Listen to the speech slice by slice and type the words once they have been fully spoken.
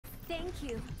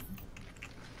Thank you.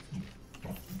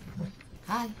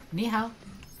 Hi, ni hao.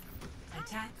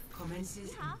 Attack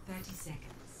commences in 30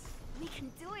 seconds. We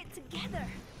can do it together.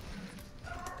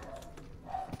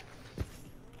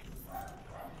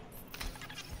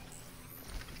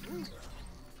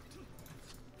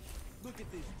 Look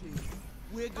at this team.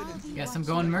 We're gonna do Guess I'm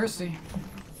going Mercy.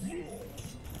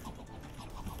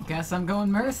 Guess I'm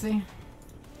going Mercy.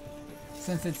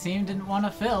 Since the team didn't want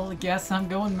to fill, guess I'm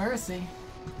going Mercy.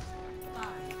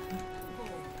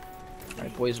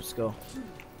 Alright, boys, let's go.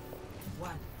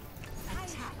 1.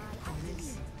 Attack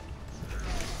commences.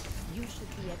 You should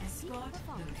be at Escort the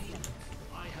payload.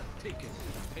 I have taken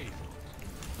the payload.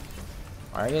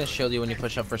 Alright, I'm gonna shield you when you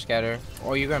push up for scatter.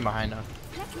 Or you're going behind now.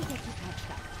 Let me get you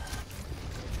patched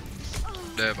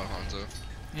up. They have a Hanzo.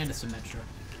 And a Symmetra.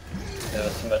 Yeah,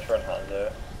 Symmetra and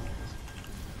Hanzo.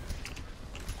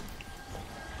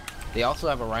 They also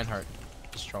have a Reinhardt.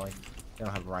 Destroying. They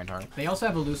don't have a Reinhardt. They also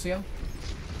have a Lucio.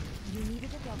 You needed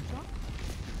a doctor?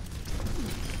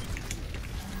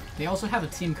 They also have a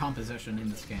team composition in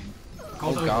this game.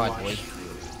 Called Oh god, Overwatch. boys.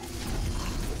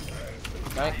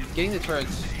 Alright, getting the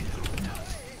turrets.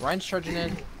 Ryan's charging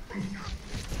in.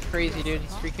 Crazy, dude.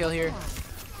 He's free kill here.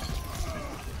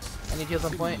 I need heals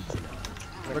on point.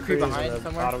 Recruit behind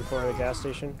somewhere. Bottom floor of the gas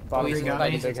station. Oh, Bottom he's floor.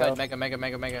 inside. He's Big inside. house.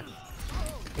 Mega.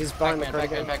 He's behind the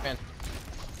Pac-Man. Pac-Man.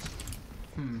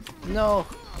 No!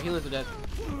 Healers are dead.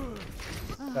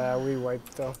 We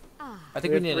wiped though. I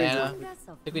think we need an Ana. I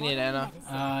think we need an Ana.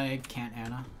 I can't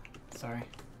Ana. Sorry.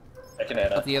 I can add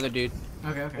Not up. the other dude.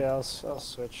 Okay. Yeah, I'll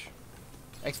switch.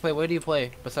 X-Play, what do you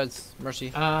play besides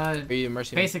Mercy? Are you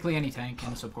Mercy? Basically any tank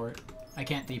and support. I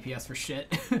can't DPS for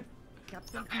shit.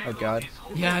 Oh god.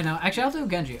 Yeah, I know. Actually, I'll do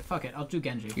Genji. Fuck it, I'll do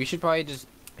Genji. You should probably just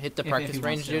hit the If practice he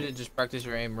range, wants to. dude, and just practice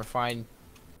your aim. Refine.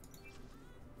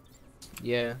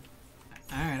 Yeah.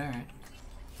 Alright.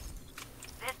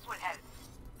 This will help.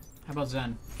 How about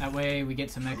Zen? That way we get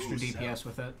some extra DPS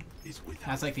with it.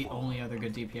 That's like the only other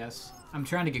good DPS. I'm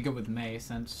trying to get good with Mei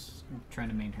since I'm trying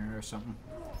to main her or something.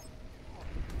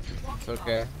 It's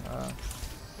okay.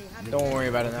 Don't worry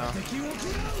about it now.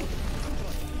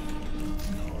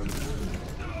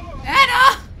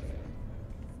 Ana!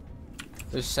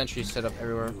 There's sentries set up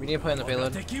everywhere. We need to play on the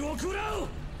payload.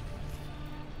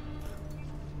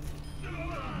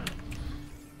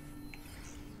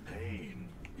 Pain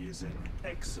is an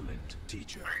excellent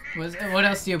teacher. What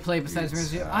else do you play besides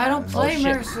Mercy? I don't play shit.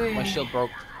 Mercy! My shield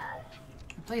broke.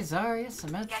 I play Zarya,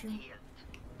 Symmetra.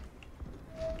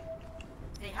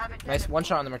 Nice one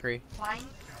shot on the McCree. Find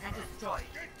and destroy.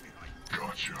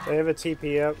 They have a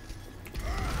TP up.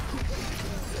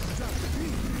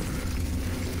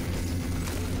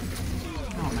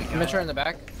 Oh my god. Metro in the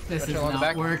back. This is Metro on the not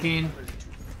back. working.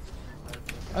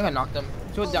 I'm gonna knock them.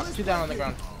 Two down on the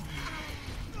ground.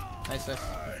 Nice.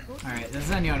 Alright, this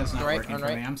Zenyatta's not Right, working on for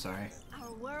right. me, I'm sorry.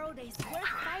 Our world is worth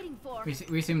fighting for.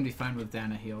 We seem to be fine with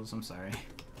Dana heals, I'm sorry.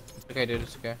 Okay, dude,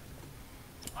 it's okay.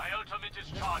 My ultimate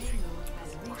is charging.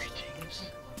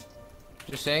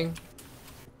 Just saying.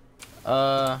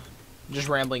 Just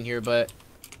rambling here, but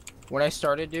when I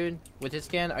started, dude, with his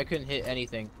scan, I couldn't hit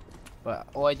anything. But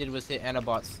all I did was hit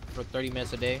Anabots for 30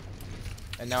 minutes a day.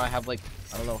 And now I have like,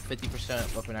 I don't know,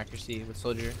 50% weapon accuracy with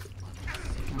Soldier.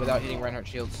 Without hitting Reinhardt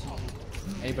shields.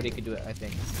 Anybody could do it, I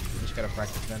think. You just gotta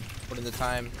practice, man. Put in the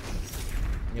time,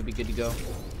 and you'll be good to go.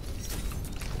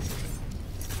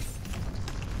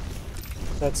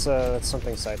 That's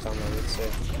something Saitama would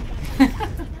say.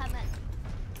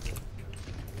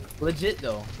 Legit,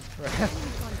 though.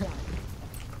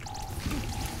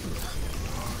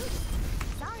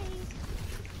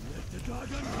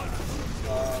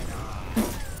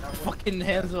 Fucking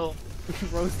Hansel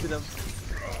roasted him.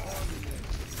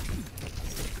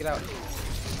 Get out.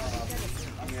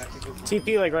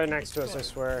 TP like right next to us, I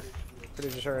swear.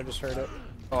 Pretty sure I just heard it.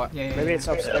 Oh, Yeah, Maybe it's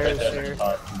upstairs here.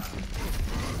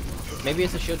 maybe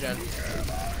it's a shield gen.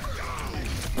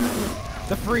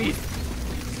 The freeze.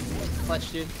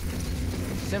 Clutch, dude.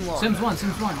 Sim long. Sims 1.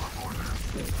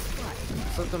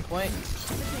 Slipped on point.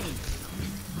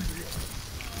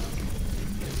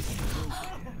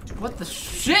 What the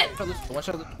shit? Watch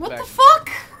out the What back. the fuck?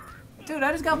 Dude,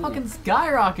 I just got fucking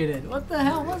skyrocketed. What the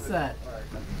hell was that?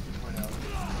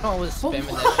 Oh, I was spamming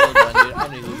that shield button, dude. I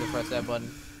knew you could press that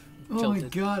button. Oh my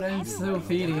Tilted. god, I'm so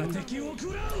feeding.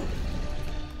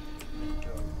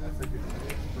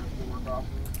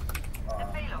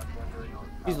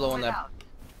 He's low on that.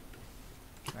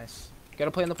 Nice.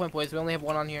 Gotta play on the point, boys. We only have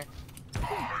one on here.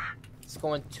 It's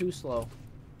going too slow.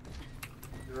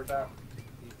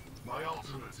 My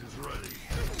ultimate is ready.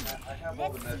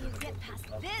 Let's see you get past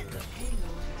this.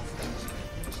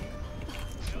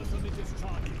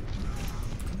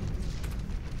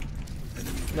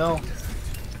 No.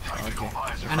 Okay.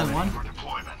 And one.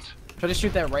 Try to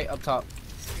shoot that right up top.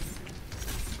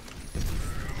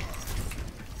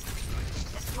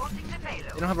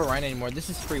 They don't have a Rhine anymore. This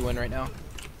is free win right now.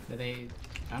 Do they?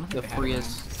 I don't The think they free have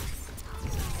is.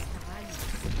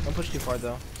 Don't push too far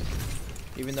though.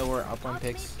 Even though we're up on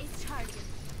picks, Is charging.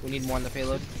 we need more on the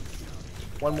payload.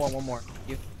 One more.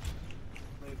 You.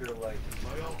 We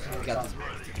got this.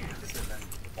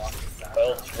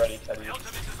 Well, it's ready, Teddy.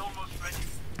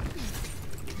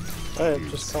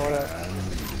 Alright, just calling it.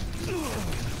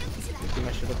 Keep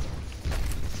my shit up.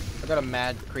 I got a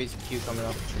mad, crazy Q coming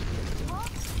up.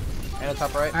 And on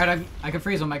top right. Alright, I can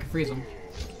freeze him. I can freeze him.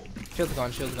 Shield's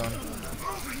gone.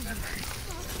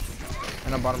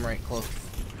 And on bottom right, close.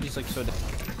 He's like so dead.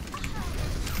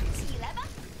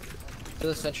 To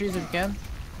the sentries if you can.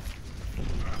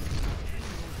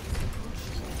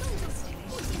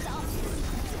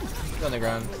 Go on the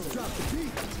ground.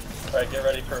 Alright, get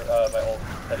ready for my ult,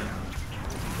 Teddy.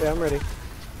 Yeah, I'm ready.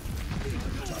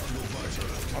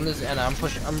 On this Anna, I'm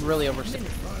pushing. I'm really overstaying.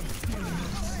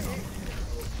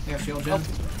 Yeah, shield gen.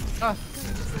 Ah.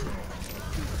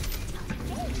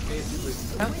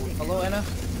 Huh? Hello, Anna.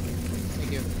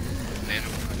 Thank you. Nano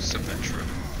Symmetra.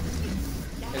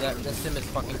 Hey, that sim is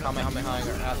fucking Kamehameha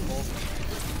or asshole.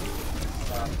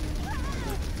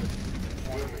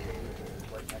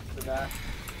 Right next to that.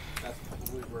 That's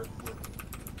probably where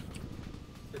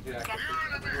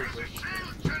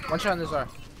One shot on this R.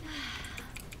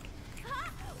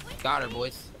 Got her,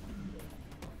 boys.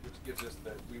 which gives us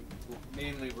that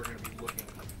mainly we're going to be looking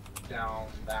down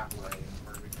that way.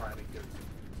 We're going to be trying to get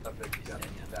stuff that can get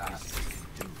that.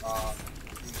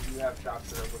 We do have shots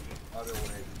that are looking the other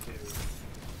way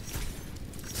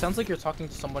too. Sounds like you're talking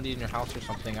to somebody in your house or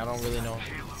something. I don't really know.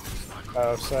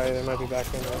 Oh, sorry, they might be back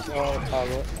in there. Oh,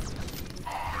 toggle it.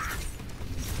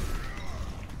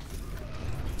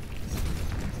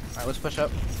 Alright, let's push up.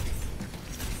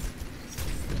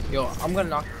 Yo, I'm gonna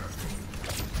knock.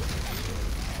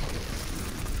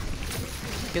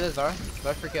 Kill this Zara.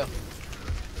 Zara for kill.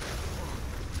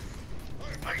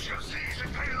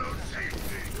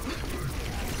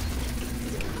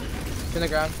 In the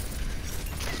ground.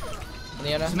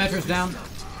 Indiana. Symmetra's down.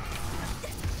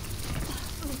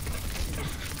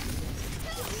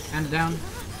 And down.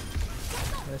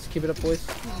 Let's keep it up, boys.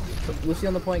 Lucy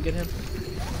on the point, get him.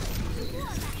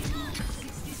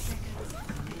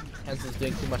 Hansel's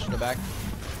doing too much in the back.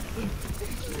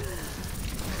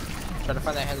 Trying to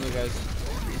find that Hansel,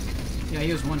 guys. Yeah,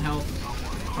 he was 1 health.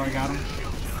 Before I got him.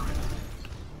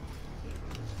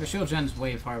 The shield gen's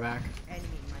way far back.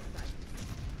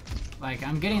 Like,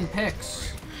 I'm getting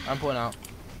picks. I'm pulling out.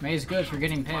 May's good for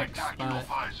getting picks, but...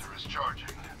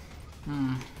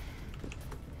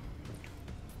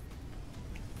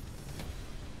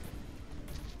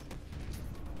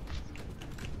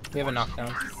 We have a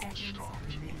knockdown.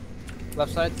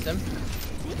 Left side, Sim.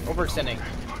 Overextending.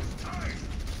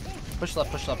 Push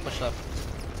left, push left, push left.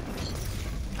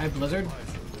 I have Blizzard.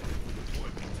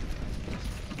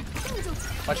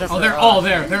 Watch out Oh, for, they're all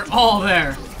there. They're all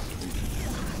there.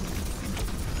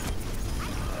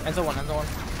 Hands on one, hands on one.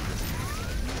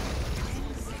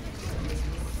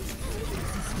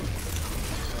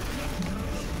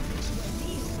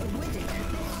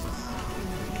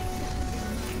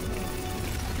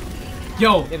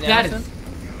 Yo, You have the that Anderson? is... You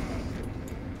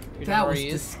don't know That where was he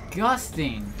is.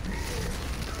 disgusting.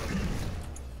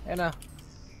 Anna.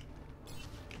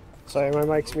 Sorry, my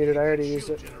mic's muted. I already used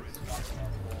it.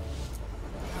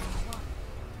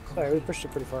 Sorry, we pushed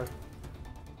it pretty far.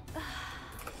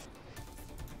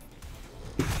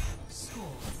 Score.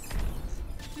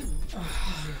 2-0.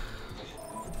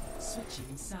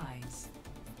 Switching sides.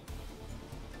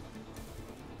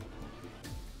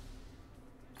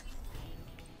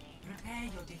 Prepare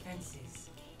your defenses.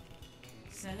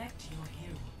 Select your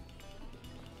hero.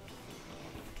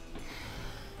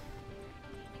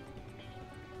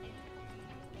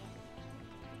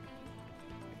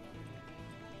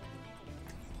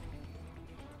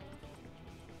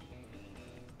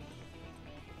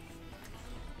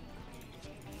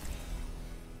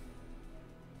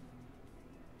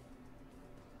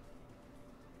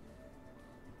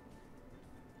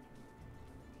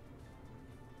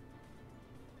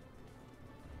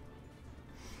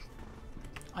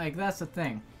 Like, that's the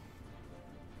thing.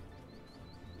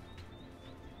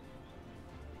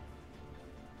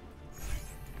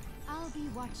 I'll be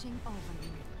watching over you.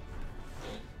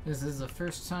 This is the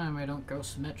first time I don't go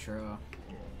Symmetra.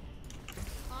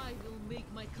 I will make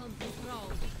my country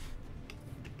proud.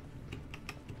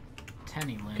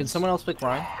 Tenny Lens. Can someone else pick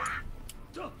Ryan?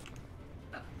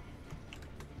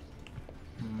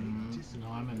 No,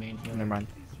 I'm a main healer. Never mind.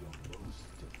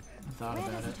 I thought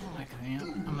about it. I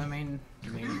can't. I'm a main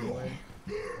healer.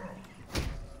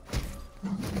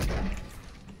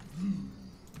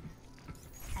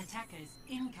 Attackers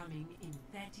incoming in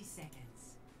 30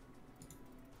 seconds.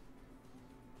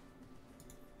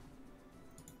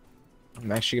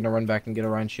 I'm actually gonna run back and get a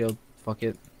Rhine shield. Fuck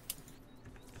it.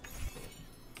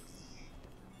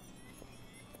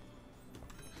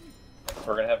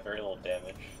 We're gonna have very little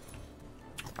damage.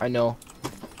 I know.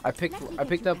 I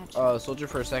picked up soldier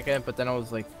for a second, but then I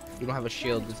was like, we don't have a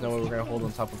shield. There's no way we're gonna hold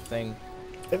on top of thing.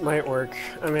 It might work.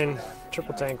 I mean,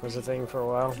 triple tank was a thing for a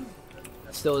while.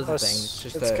 It still is a Plus, thing. It's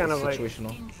just it's kind of like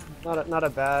situational. not a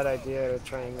bad idea to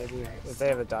try and maybe if they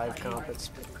have a dive comp, it's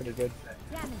pretty good.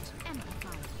 Damage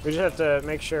amplified. We just have to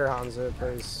make sure Hanzo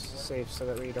plays safe so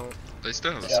that we don't. They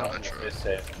still have a Yeah, Symmetra. it's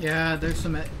safe. Yeah, there's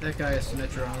some. That guy is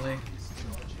Symmetra only.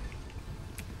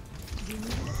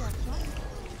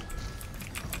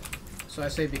 So I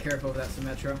say be careful of that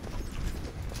Symmetra.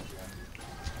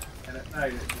 And at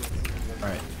night,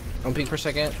 Alright. Don't peek for a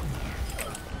second.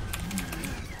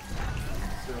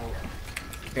 so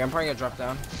Okay, I'm probably gonna drop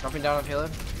down. Dropping down on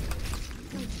payload.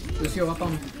 Lucio up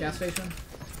on gas station.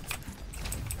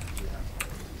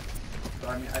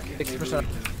 I mean, I think maybe we 60%. can.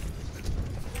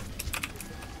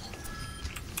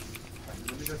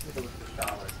 Let me just look at the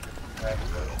Charlotte.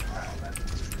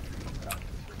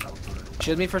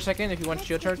 Shield me for a second if you want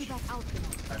shield charge. Back out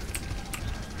there.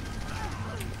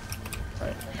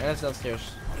 Alright, and that's downstairs.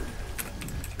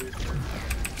 Get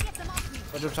them off me.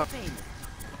 What's up top? I'm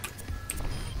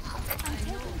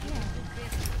taking care.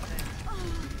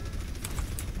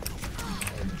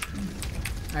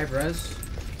 I have res.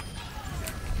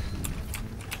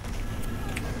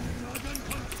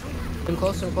 I'm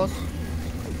close, I'm close.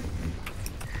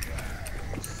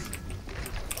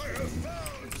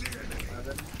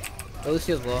 Oh,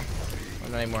 Lucio's low. Oh,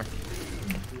 not anymore.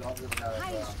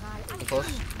 I'm close.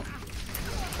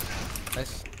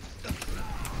 Nice.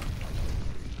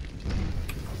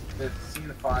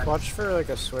 Watch for like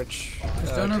a switch.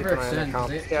 Just don't keep an eye on overextend, their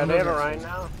comp. 'cause Yeah, don't they have a overextend. Rhine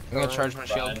now. I'm gonna charge my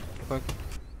shield Ryan. quick.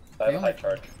 I have a high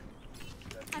charge.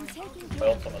 I'm taking My care.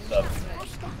 ult's almost up.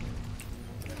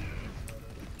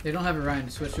 They don't have a Ryan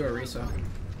to switch to a Risa.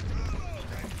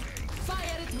 Fire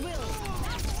at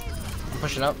will. I'm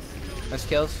pushing up. Nice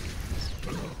kills.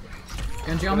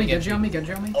 Genji on me, Genji on me,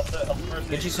 Genji on me.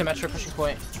 Genji Symmetra pushing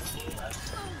point.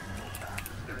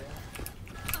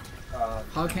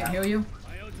 Hog can't heal you.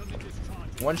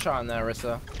 One shot on that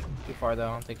Orisa. Too far though.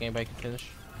 I don't think anybody can finish.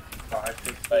 Alright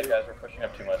guys, we're pushing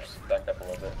up too much. Back up a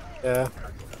little bit. Yeah.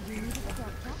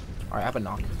 Alright, I have a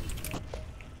knock.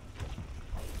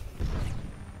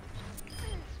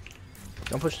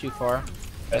 Don't push too far.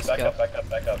 Guys, Nice back kill. up, back up,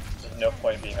 back up. There's no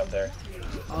point being up there.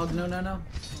 Hog, no, no, no.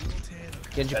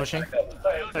 Genji pushing. Back up.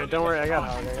 Hey, don't worry, I got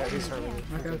Hog. I got he's harming me.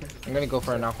 Okay, okay. I'm gonna go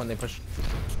for a knock when they push.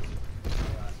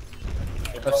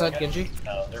 They're Left side, probably Genji.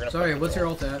 No, they're gonna Sorry, push what's the your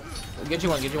wall. ult at? Genji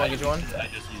one, Genji one, Genji one. I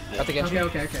just used Got the it. Genji.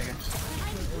 Okay.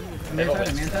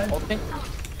 Manti, Manti. Ult thing.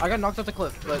 I got knocked off the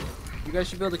cliff, but you guys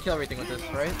should be able to kill everything with this,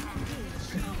 right?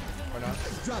 Or not?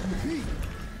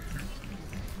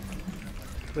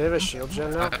 They have a shield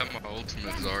gen I now. have my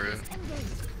ultimate Zarya.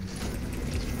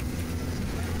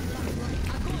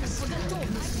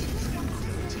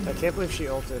 I can't believe she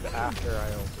ulted after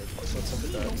I ulted. What's up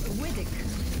with that?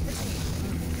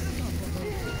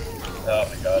 Oh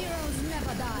my god. Heroes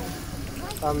never die.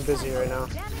 I'm busy right now.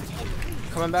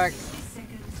 Coming back.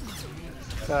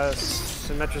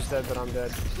 Symmetra's dead, but I'm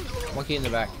dead. Monkey in the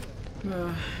back.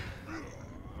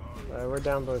 We're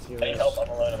down both I need healers. help. I'm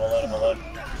alone.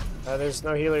 There's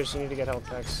no healers, you need to get health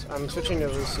packs. I'm switching to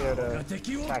Lucio to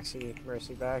taxi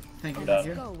Mercy back. Thank you, Done.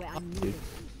 thank you. Go where I'm needed.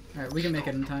 Alright, we can make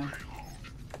it in time.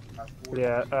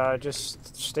 Yeah,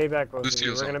 just stay back both of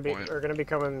you. Lucio's on point. We're gonna be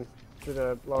coming through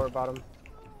the lower bottom.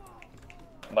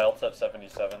 My ult's at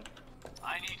 77.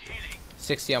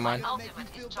 60 on mine. You Alright,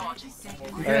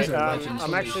 guys are legends.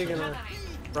 I'm actually gonna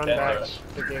run Yeah, back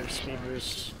yeah. to give speed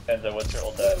boost. Kenzo, what's your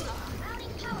ult at?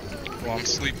 Well, I'm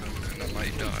sleeping and I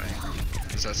might die.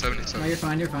 Is that No, 77? you're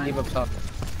fine, you're fine. Leave up top.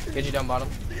 Genji down bottom.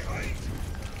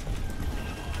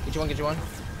 Get you one, get you one.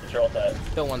 What's your ult at?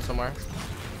 Kill one somewhere.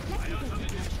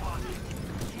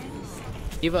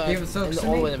 Eva, Eva, so in the, send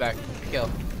all the me- way in the back. Kill.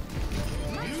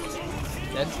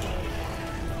 Dead?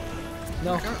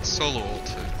 No. I got solo ult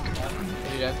too.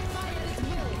 Genji dead.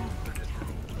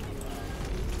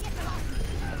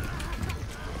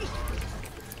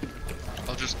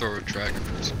 I'll just throw a dragon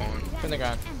from spawn. In the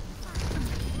ground.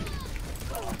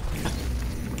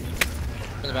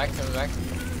 In the back, in the back.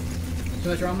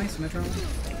 Symmetra on me, Symmetra on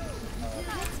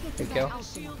me. Good kill.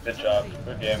 Good job.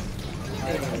 Good game.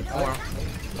 One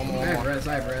I have more. res,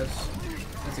 I have res.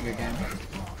 That's a good game.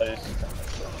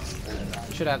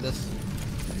 Should have this.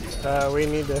 We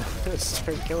need to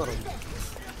start killing him.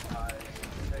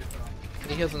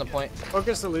 He heals on the point.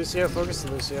 Focus the Lucio, focus the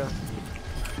Lucio.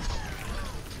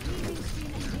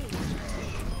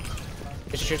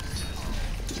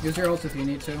 Use your ult if you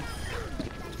need to.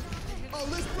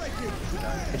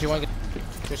 Did you want to get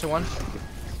Trisha one?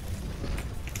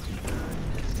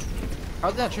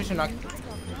 How'd that Trisha knock?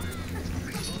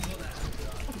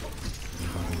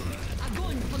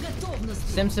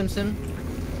 Sim.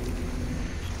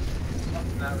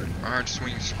 Alright,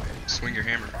 swing your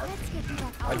hammer.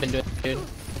 I've been doing it, dude.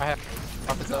 I have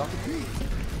profit though.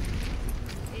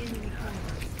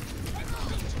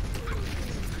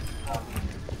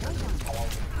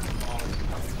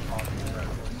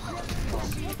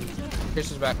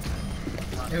 Trisha's back.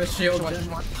 It was shield.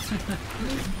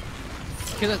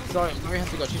 Kill it, sorry, Mary has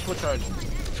to go. She's full charge.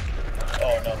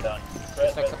 Oh, no, I'm done.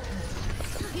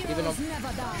 Even though.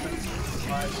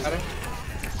 Got her.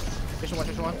 Trisha one.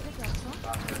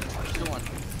 Still one.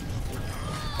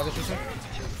 Other Trisha.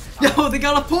 Yo, they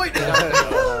got a point!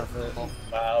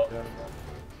 Wow.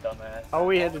 Dumbass. All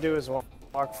we had to do was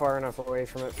walk far enough away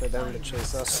from it for them to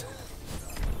chase us.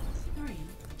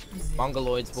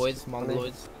 Mongoloids, boys.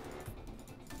 Mongoloids.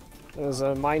 It was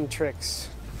mind tricks.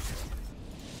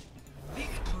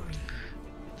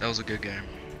 That was a good game.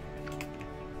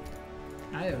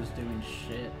 I was doing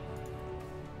shit.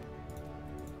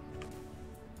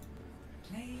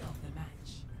 Play of the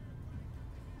match.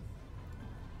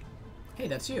 Hey,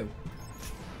 that's you.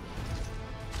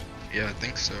 Yeah, I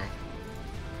think so.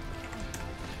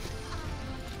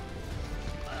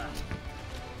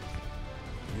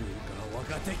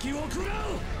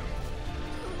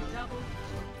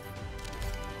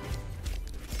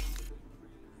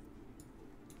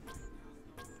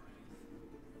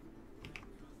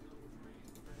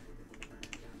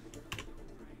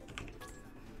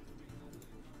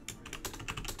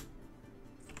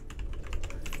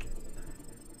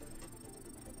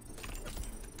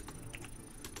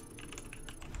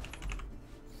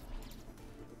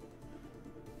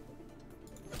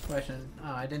 Question.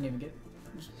 Oh, I didn't even get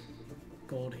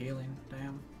gold healing.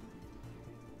 Damn.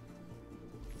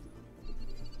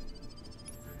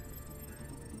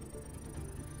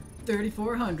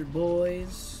 $3,400,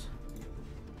 boys.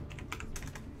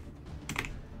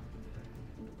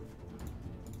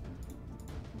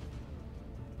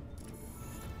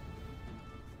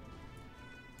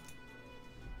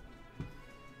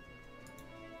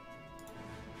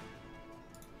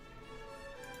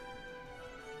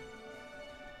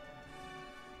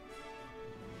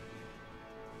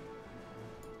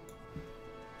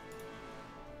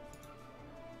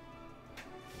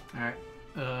 Alright,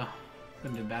 gonna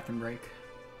do bathroom break.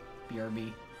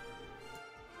 BRB.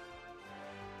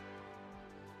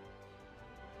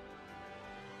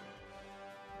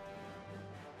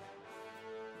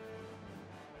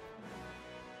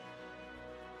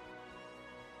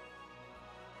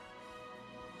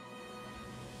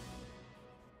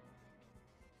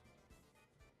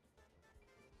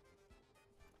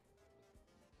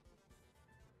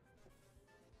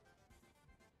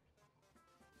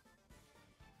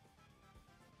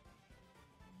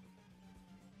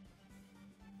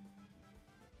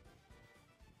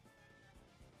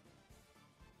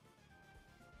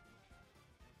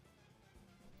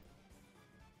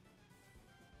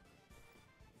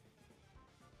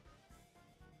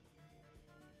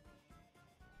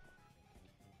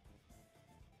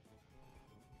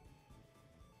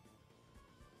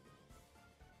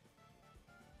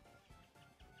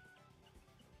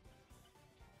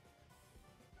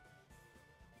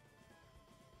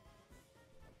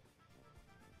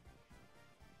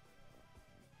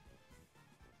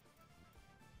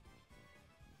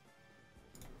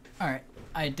 Alright,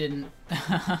 I didn't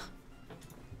I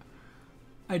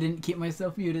didn't keep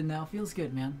myself muted now. Feels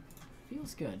good, man.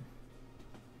 Feels good.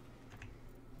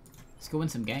 Let's go win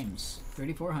some games.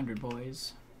 3,400,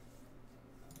 boys.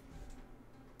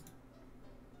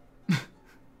 This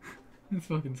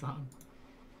fucking song.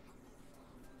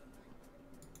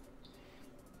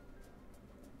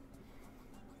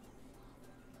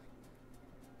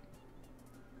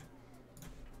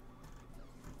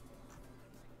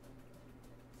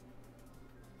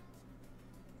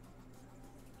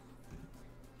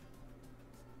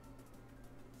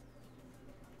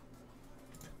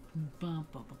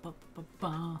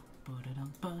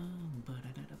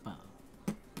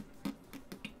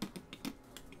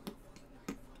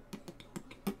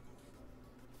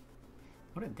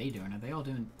 What are they doing? Are they all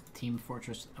doing Team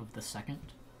Fortress of the Second?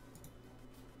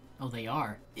 Oh, they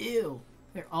are. Ew.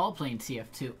 They're all playing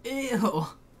TF2. Ew.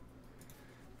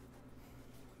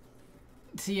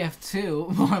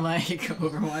 TF2, more like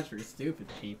Overwatch for stupid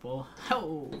people.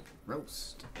 Oh,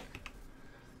 roast.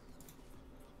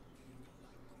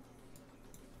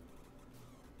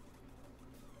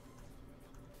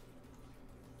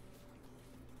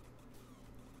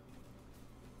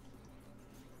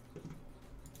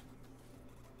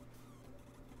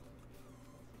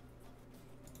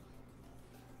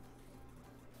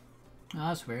 Oh,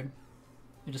 that's weird.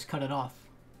 It just cut it off.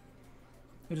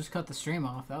 It just cut the stream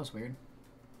off. That was weird.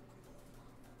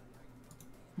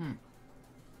 Hmm.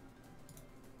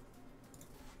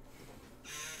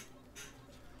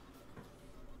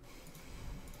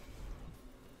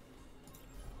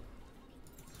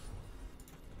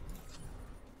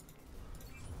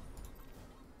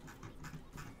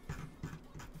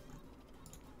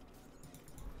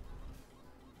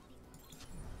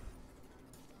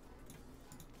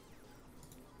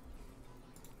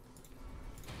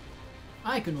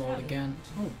 I can roll it again.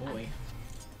 Oh boy.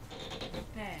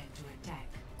 Prepare to attack.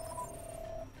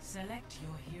 Select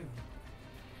your hero.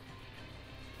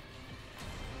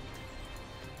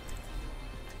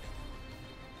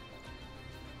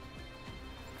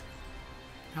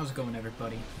 How's it going,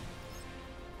 everybody?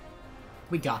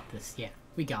 We got this, yeah.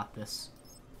 We got this.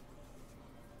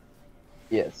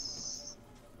 Yes.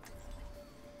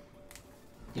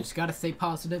 You just gotta stay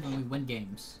positive and we win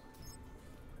games.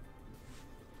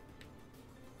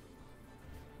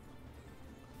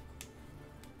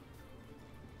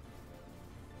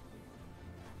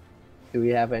 Do we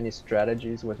have any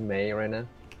strategies with Mei right now?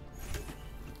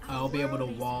 I'll be able to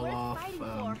wall off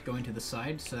going to the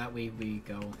side, so that way we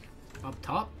go up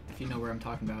top, if you know where I'm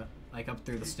talking about. Like up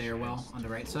through the stairwell on the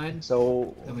right side.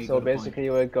 So basically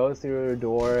you would go through the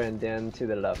door and then to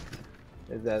the left.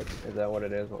 Is that what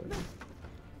it is?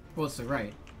 Well, it's the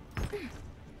right.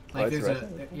 Like there's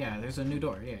right. there's a new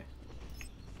door, yeah.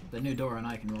 The new door on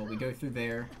I can roll. We go through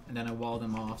there, and then I wall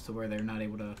them off to where they're not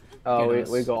able to. Oh, get us.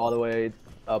 we go all the way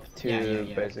up to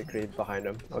Yeah. basically behind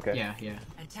them. Okay. Yeah.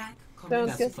 Attack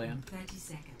That's the plan. 30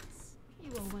 seconds.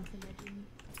 You are once a legend.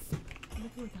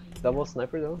 Double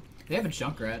sniper though. They have a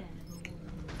Junkrat.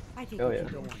 Oh yeah.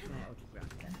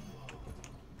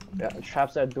 Yeah,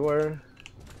 traps that door.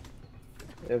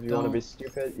 If you want to be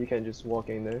stupid, you can just walk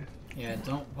in there. Yeah,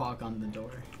 don't walk on the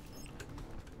door.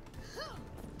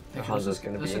 Hanzo's Let's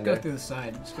gonna be just in go there. through the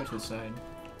side. Let's go to the side.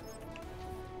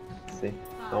 See,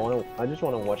 I just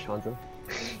wanna watch Hanzo.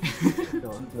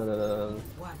 No.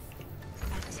 One.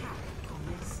 Attack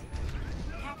commence.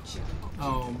 Capture.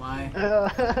 Oh my.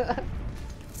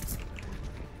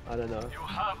 I don't know. You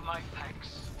have my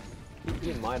thanks.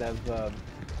 He might have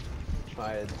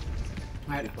tried.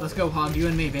 Alright, let's go, Hog. You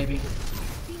and me, baby.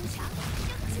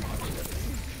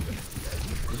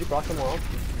 Did you block them all?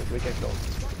 We can go.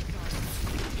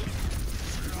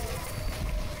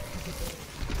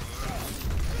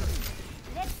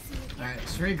 Alright,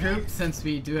 let's regroup since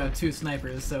we do have 2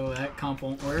 snipers, so that comp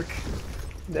won't work.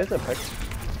 There's a pick.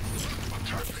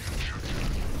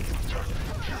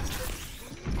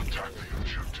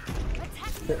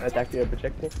 Attack the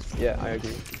objective? Yeah, I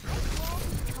agree.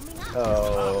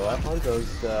 Oh,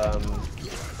 Alfonso's,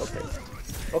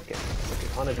 okay,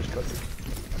 Ana just got it.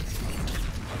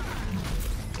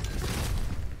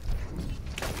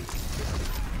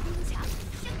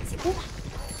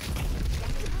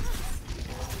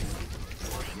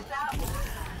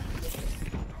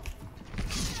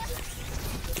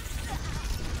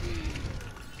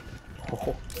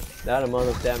 Oh, that amount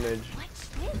of damage.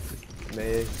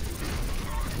 Mei.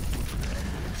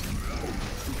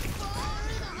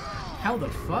 How the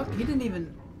fuck? He didn't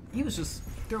even... He was just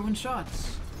throwing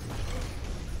shots.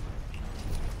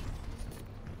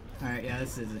 Alright, yeah,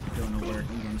 this isn't doing no work.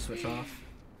 I'm gonna switch off.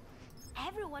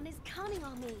 Everyone is counting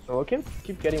on me. Oh, we can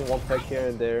keep getting one pack here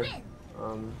and there.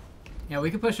 Yeah, we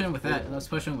can push in with that. Let's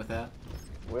push in with that.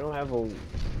 We don't have a...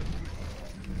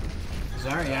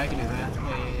 Sorry, yeah, I can do that.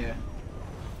 Yeah.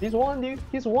 He's one, dude.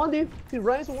 He's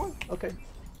Ryan's one. Okay.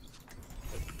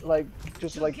 Like,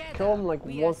 just like kill him like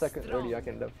 1 second early. I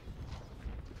can live.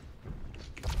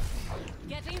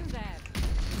 Get in there.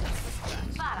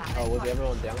 Oh, was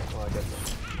everyone down? Oh, I guess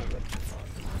not. Okay.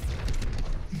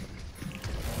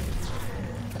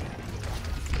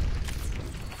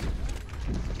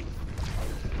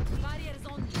 Barriers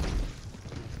on.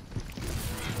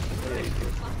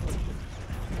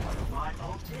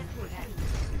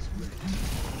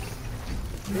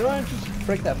 You know what? Just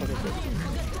break that fucking thing.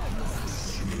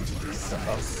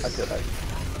 Oh, I feel that.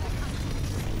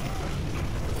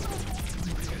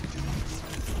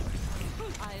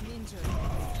 I am injured.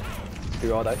 Do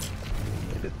you all die?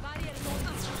 They did.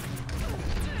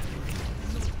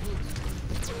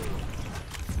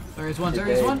 There is one, there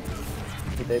is one.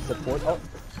 Did they support? Oh.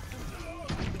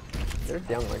 They're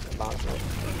down like a box, right?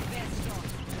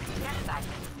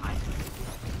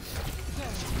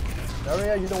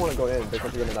 Area, you don't want to go in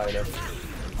because you're gonna die there.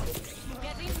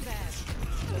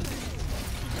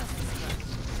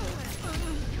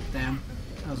 Damn,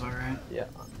 that was alright. Yeah.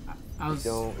 I was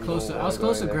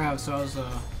close to grab, so I was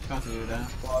about to do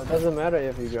that. Well, it doesn't matter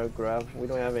if you go grab. We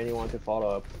don't have anyone to follow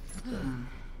up. So.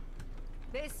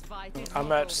 This fight is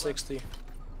I'm at 60.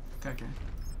 Okay.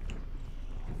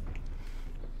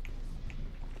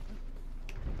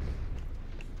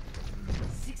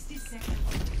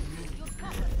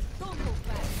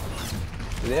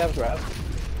 Do they have grab?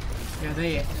 Yeah,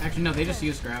 they actually no, they just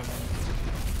use grab.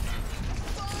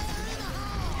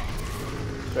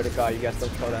 Swear to God, you guys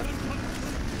don't kill that.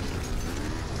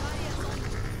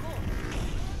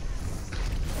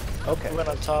 Okay. Went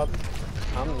on top.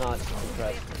 I'm not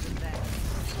impressed.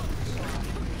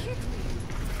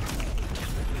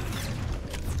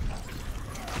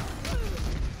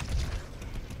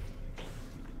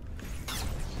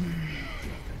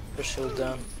 Your shield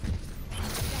down.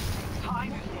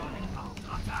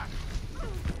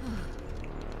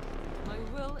 My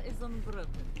will is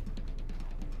unbroken.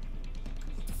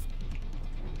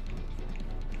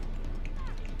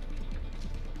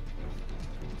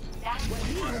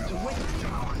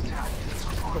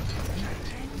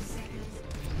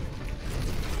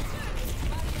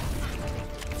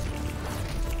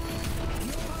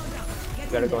 You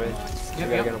gotta go in. You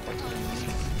gotta get on point.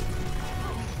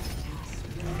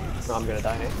 No, I'm gonna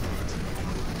die, hey?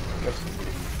 Yep.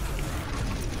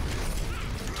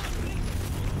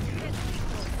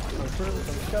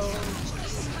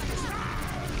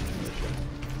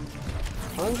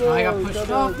 Oh, I got pushed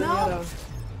off, no! Oh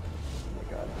my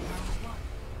God.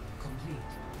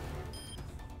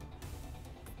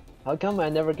 How come I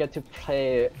never get to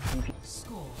play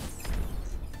Score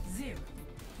 0-0.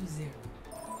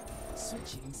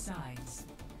 Switching sides.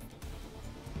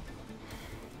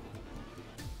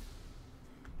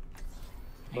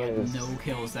 I got no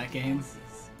kills that game.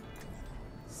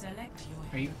 Select your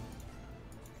Are you?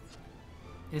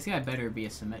 This guy better be a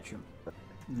Symmetra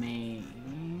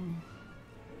main.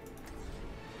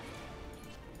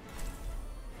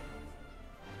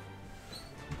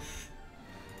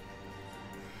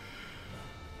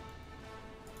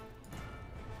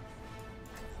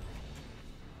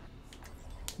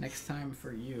 Next time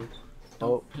for you.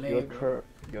 Don't play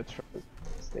your turn.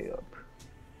 Stay up.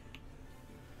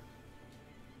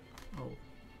 Oh.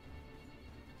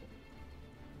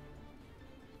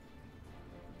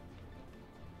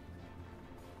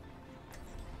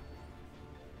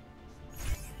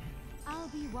 I'll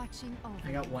be watching over.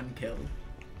 I got one kill.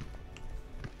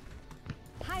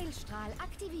 Heilstrahl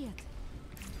aktiviert.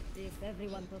 If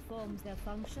everyone performs their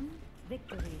function,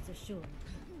 victory is assured.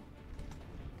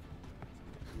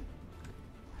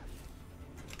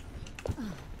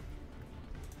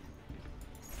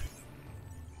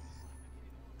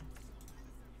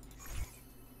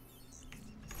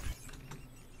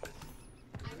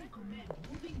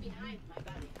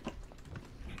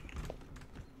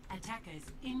 attackers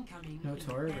incoming. No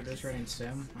Tor, we're just running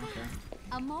Sim. Okay.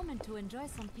 A moment to enjoy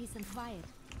some peace and quiet.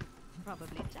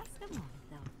 Probably just a moment,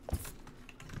 though.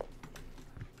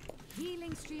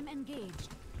 Healing stream engaged.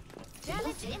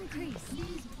 Damage increase.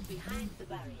 Please move behind the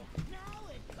barrier.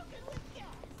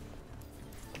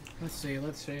 Let's see,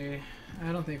 let's see.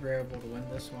 I don't think we're able to win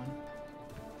this one.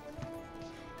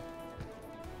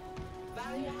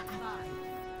 Barrier 5,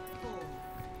 4,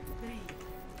 3,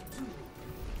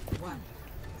 2, 1.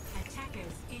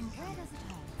 Attackers incoming.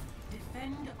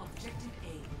 Defend objective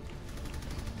A.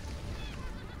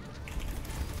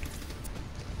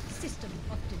 System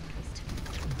optimized.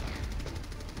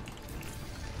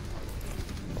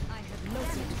 I have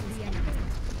noted the enemy.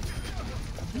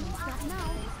 Don't stop now.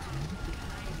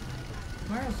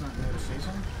 Tomorrow's not no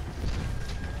season.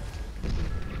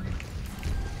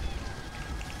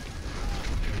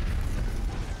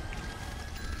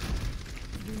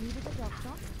 You needed a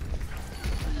doctor?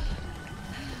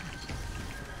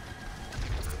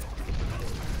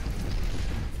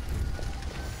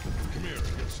 Come here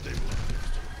and get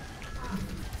stabilized.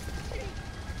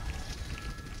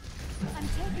 I'm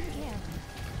taking care.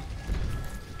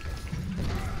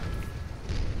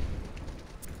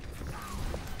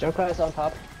 Junkrat is on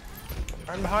top.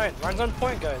 Run behind. Run's on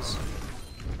point, guys.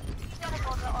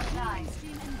 Teleporter online.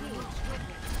 Stream engaged.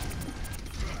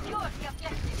 Secure the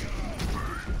objective.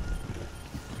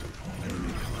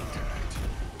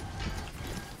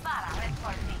 Para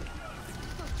reporting.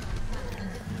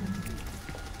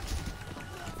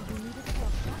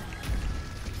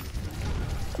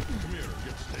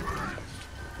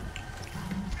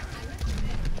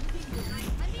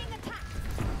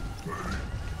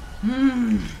 Where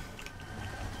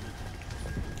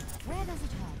does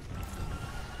it hurt?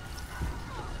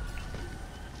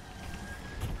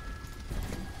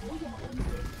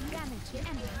 Damage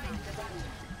anything.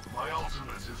 My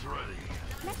ultimate is ready.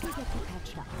 Let me get you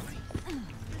patched up.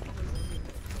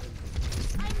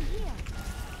 I'm here.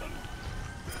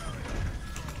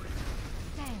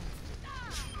 Damn.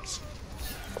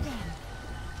 Damn.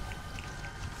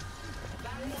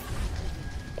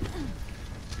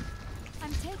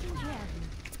 I'm taking care of you.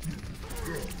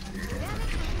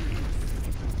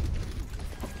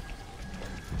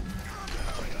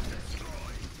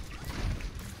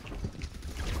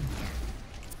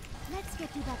 Let's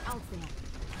get you back out there.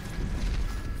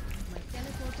 My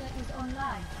teleporter is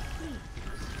online. Please.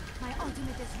 My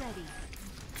ultimate is ready.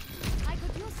 I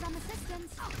could use some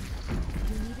assistance.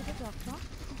 You needed a doctor?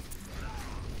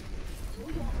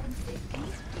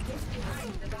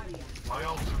 My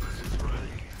ultimate is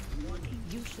ready.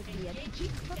 You should be at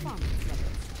peak performance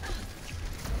levels.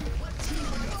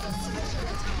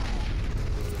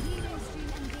 Healing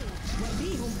stream engaged.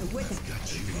 Got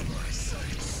you in my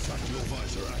sights. Got your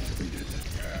visor activated.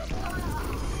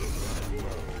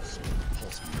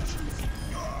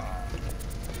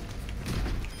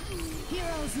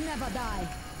 Heroes never die.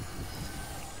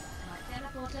 My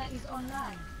teleporter is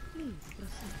online. Please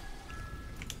proceed.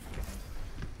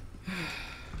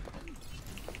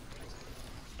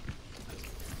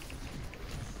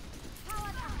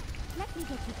 Powered up. Let me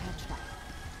get you patched up.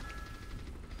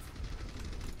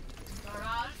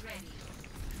 Barrage ready.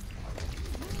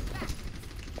 Move back.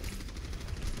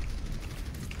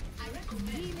 I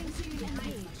recommend healing stream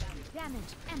engaged.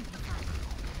 Damage amplified.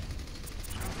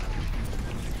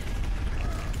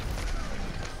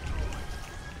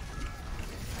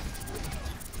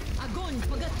 Огонь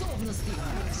по готовности!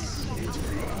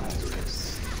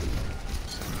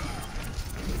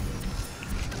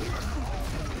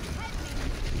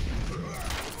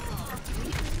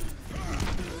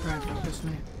 Alright, focus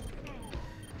me.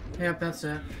 Yep, that's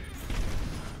it.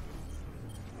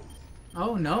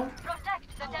 Oh no!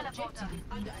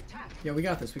 Yeah, we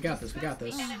got this, we got this, we got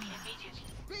this.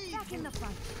 Back in the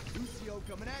front. Lucio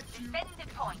coming at you.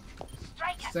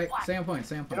 Stay on point,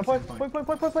 stay on point.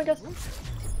 Point, guys.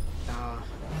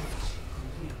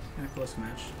 Kinda close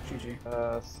match. GG.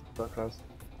 So close.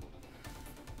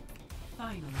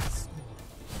 Final score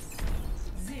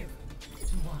 0-1.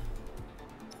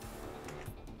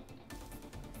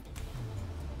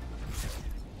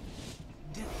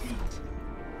 Defeat.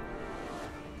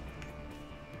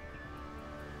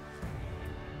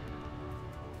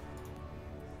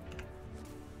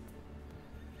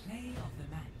 Play of the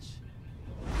match.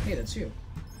 Hey, that's you.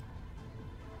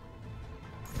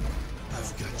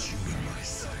 I've got you in my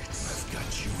sights. I've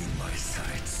got you in my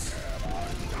sights. I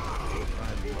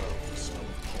love the smell of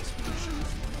pulse potions.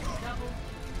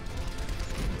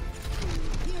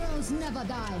 Heroes never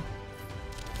die.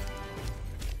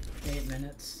 8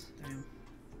 minutes. Damn.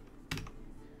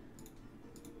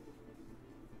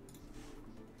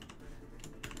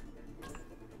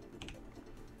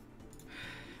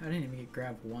 I didn't even get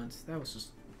grabbed once. That was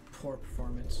just poor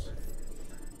performance.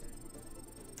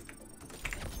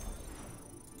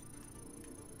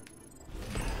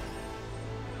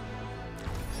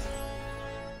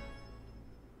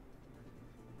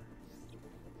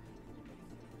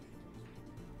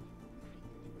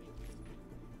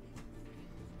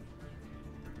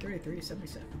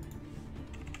 $33.77.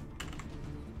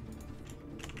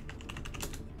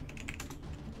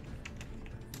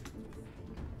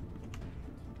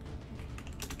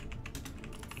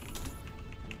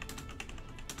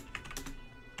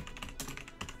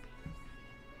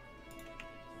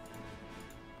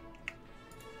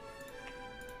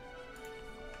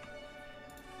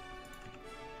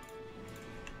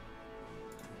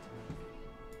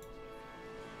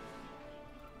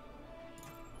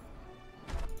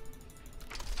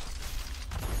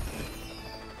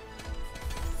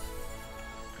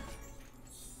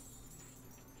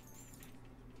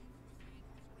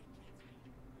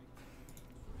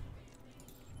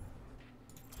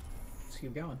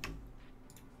 Keep going.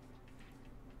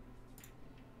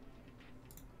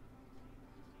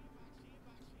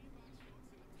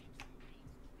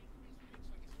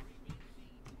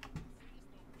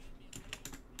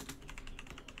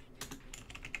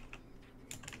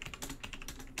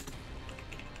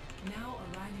 Now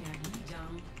arriving at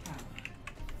Lijiang Tower.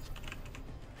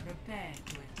 Prepare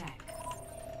to attack.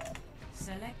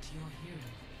 Select your hero.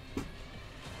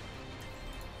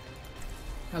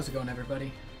 How's it going,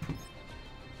 everybody?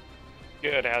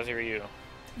 Good, how's you?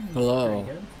 Hello.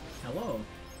 Pretty good. Hello.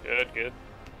 Good, good.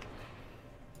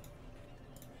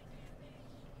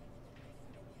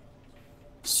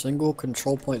 Single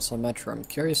control point Symmetra. I'm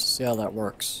curious to see how that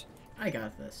works. I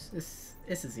got this.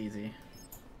 This is easy.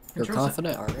 You're Control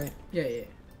confident? Alright. Yeah.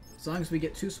 As long as we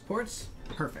get 2 supports,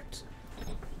 perfect.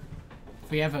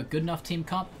 If we have a good enough team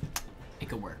comp, it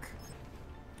could work.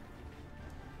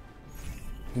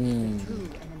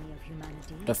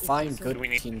 Define good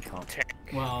team comp.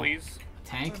 Well, please?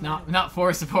 tank? Not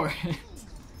for support.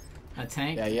 A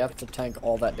tank? Yeah, you have to tank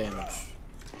all that damage.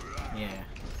 Yeah.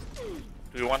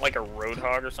 Do we want like a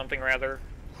Roadhog or something rather?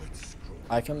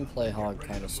 I can play Hog,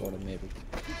 kinda, sorta, maybe.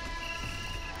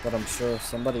 But I'm sure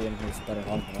somebody in here's better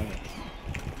Hog than I am.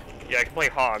 Yeah, I can play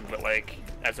Hog, but like,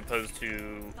 as opposed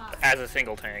to, as a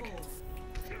single tank.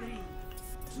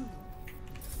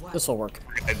 This'll work.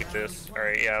 I do this.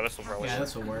 Alright, yeah, this'll probably work. Yeah,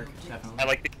 this'll work, definitely. I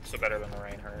like the so better than the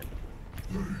Reinhardt.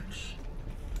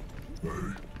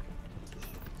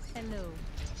 Hello.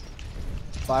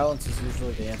 Violence is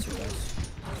usually the answer, guys.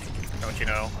 Don't you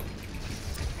know?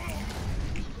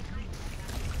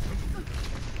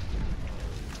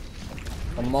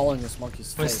 I'm mauling this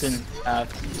monkey's face. Winston,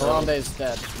 Harambe's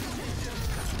dead.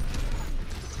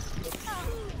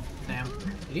 Damn.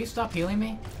 Did he stop healing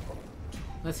me?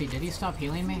 Let's see, did he stop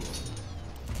healing me?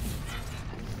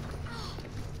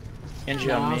 Genji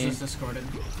No, on I was me. just escorted.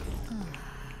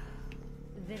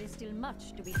 There is still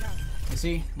much to be done. You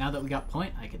see, now that we got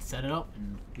point, I could set it up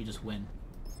and we just win.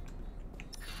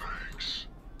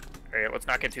 Alright, let's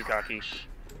not get too cocky.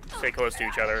 Stay close to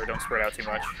each other, don't spread out too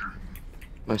much.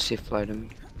 Mercy fly to me.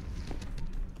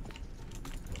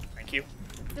 Thank you.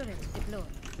 Turret deployed.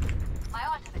 My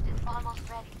ultimate is almost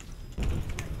ready.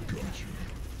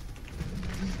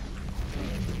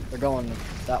 They're going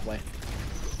that way.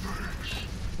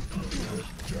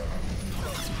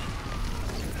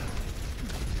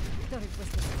 Turret was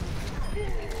destroyed.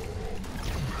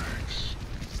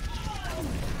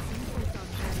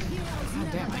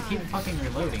 God damn, I keep fucking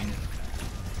reloading.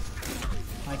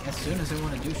 Like, as soon as I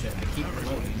want to do shit, I keep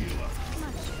reloading.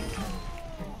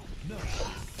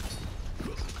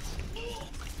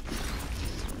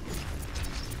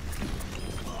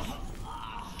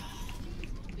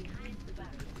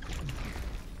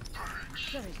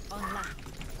 Turret online.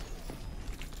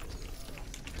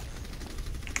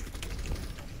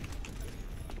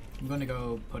 I'm gonna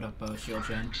go put up a shield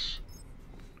gen.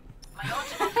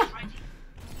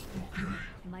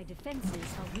 My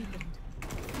defenses are weakened.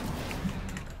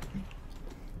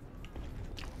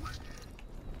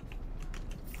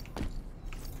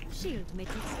 Shield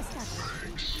matrix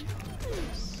established.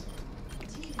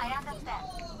 I understand.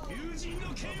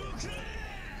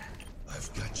 I've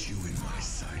got you in my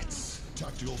sights.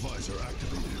 Tactical visor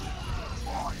activated.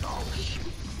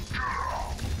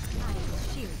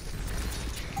 Shield.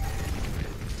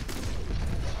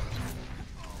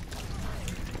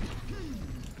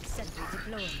 Sentry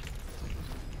deployed.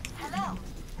 Hello.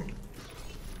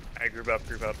 Alright, group up,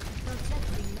 group up.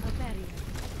 Protecting a barrier.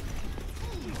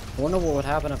 I wonder what would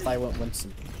happen if I went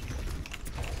Winston.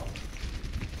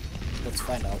 Let's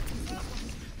find out.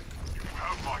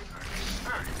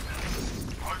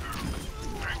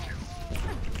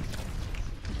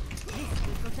 This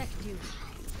will protect you.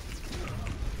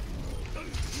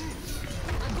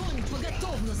 Огонь по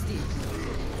готовности!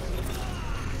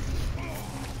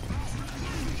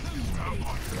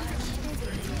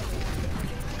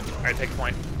 Alright, take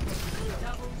point.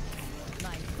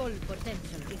 My full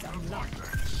potential is unlocked.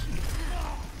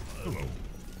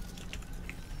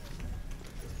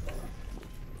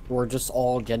 We're just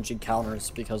all Genji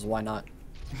counters because why not?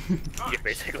 Yeah,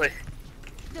 basically.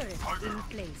 Turret in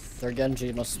place. Their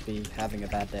Genji must be having a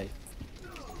bad day.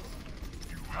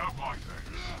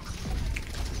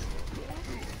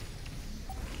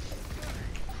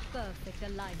 Perfect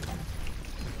alignment.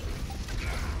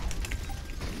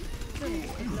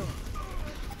 Turret deployed.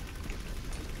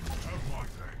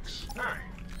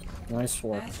 Nice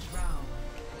work.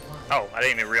 Oh, I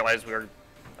didn't even realize we were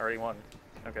already won.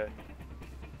 Okay.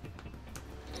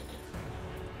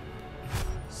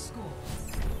 Score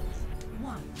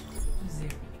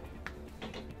 1-0.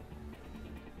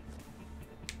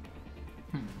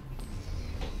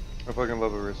 I fucking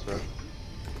love Arista.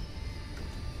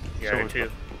 Yeah, I do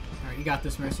too. Alright, you got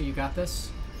this, Mercy, you got this.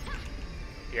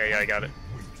 Yeah, I got it.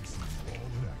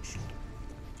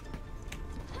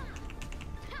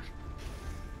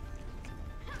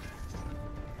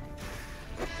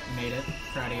 You made it.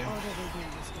 Proud of you.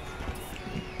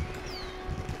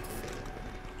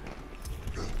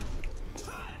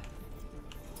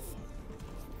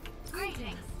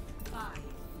 Greetings. 5,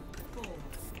 4,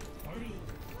 3,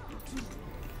 2,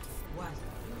 1.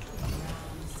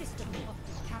 System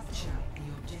Capture the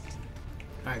objective.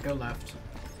 Alright, go left.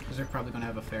 Because they're probably gonna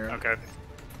have a Pharaoh. Okay.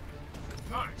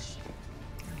 Thanks.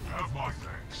 You have my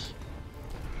thanks.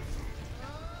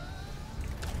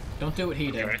 Don't do what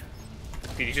he did.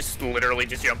 Did you just literally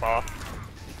just jump off?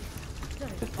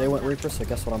 If they went Reaper, so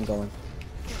guess what I'm going?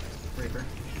 Reaper.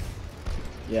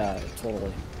 Yeah,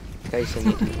 totally. Guys, I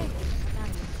need to...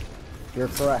 You're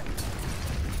correct.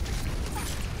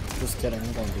 Just kidding,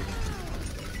 I'm going to do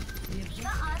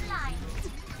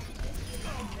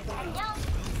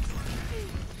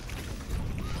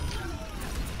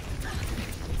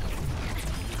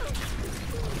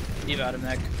Diva out of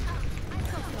mech.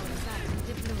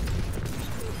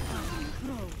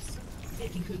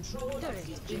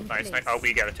 Nice. Oh,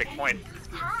 we gotta take point.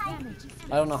 I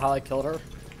don't know how I killed her.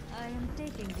 I am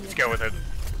taking the Let's go with it.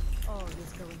 All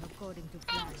is going according to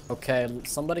plan. Okay,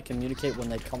 somebody communicate when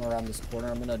they come around this corner.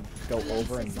 I'm gonna go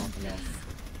over and knock them off.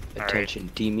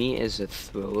 Attention, Demi is a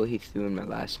thrower he threw in my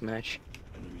last match.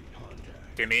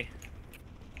 Gimme.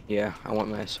 Yeah, I want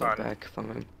my assault back from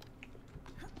him.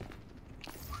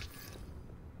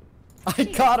 I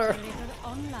got her!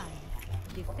 Online.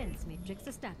 Defense matrix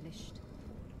established.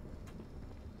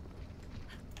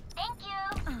 Thank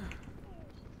you.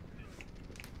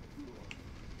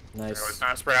 Nice. Let's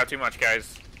not spread out too much,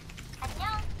 guys.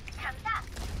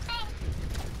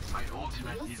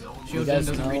 Shield Gen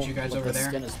doesn't reach you guys what over the there.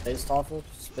 Skin is based off of?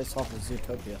 It's based off of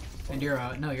Zootopia. And you're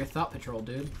no, you're Thought Patrol,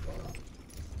 dude.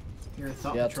 You're a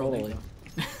Thought Yeah, Patrol. totally.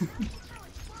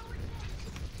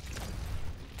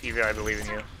 TV, I believe in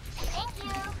you. Thank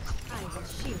you. I will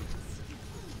shield.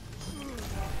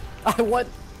 What?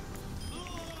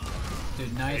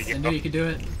 Dude, nice. I knew you could do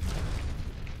it.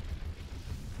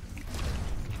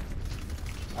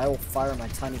 I will fire my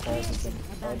tiny balls at them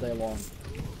all day long.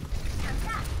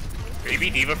 Maybe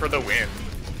Diva for the win.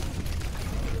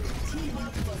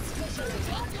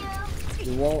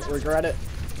 You won't regret it.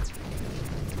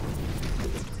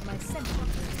 My sentiment.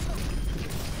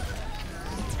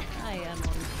 I am on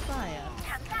fire.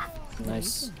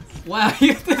 Nice. Wow,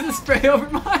 you did the spray over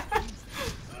mine.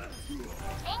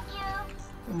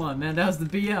 Come on, man, that was the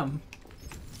BM.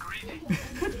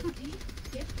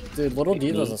 Dude, Little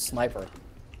Diva's a sniper.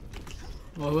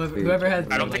 Well, whoever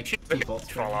had I don't like, think she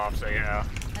default fall off, so yeah.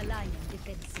 Alliance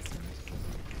defense system.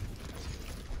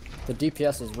 The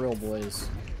DPS is real, boys.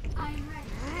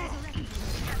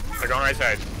 They're going right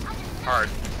side. Hard.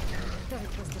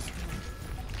 Turret was destroyed.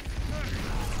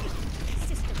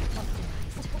 System optimized.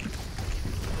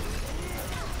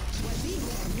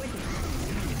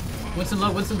 Winston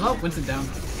low, Winston low, Winston down.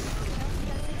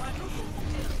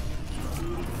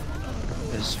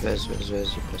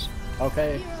 Res.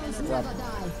 Okay. Drop.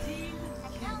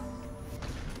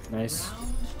 Nice.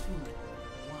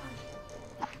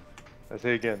 I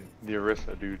say again, the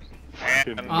Orisa, dude.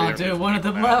 Oh, dude, one of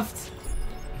them left.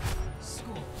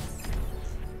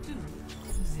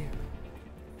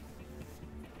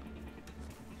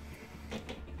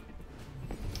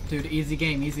 Dude, easy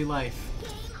game, easy life.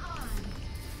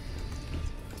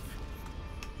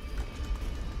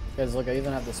 Guys, look, I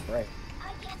even have the spray.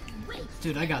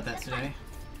 Dude, I got that today.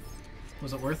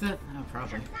 Was it worth it? Oh,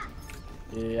 probably.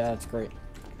 Yeah, it's great.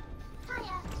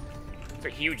 It's a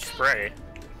huge spray.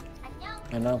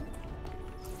 I know.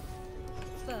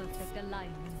 Perfect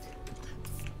alignment.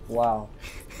 Wow.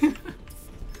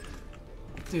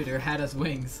 Dude, her hat has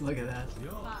wings. Look at that.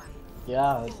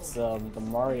 Yeah, it's the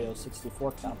Mario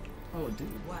 64 cap. Oh, dude.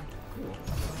 Cool.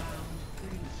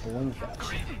 The wing cap.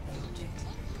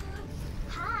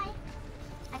 Hi.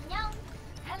 안녕.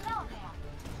 Hello there.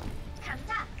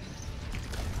 감사.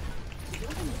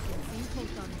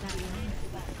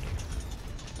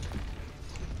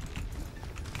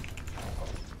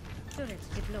 Turret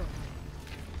deployed.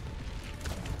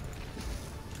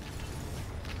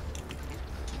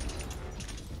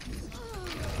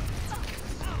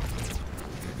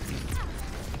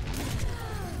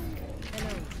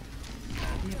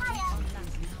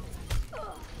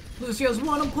 Lucio's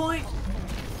 1 point.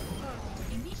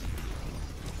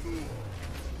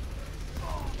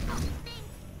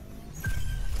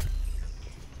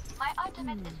 My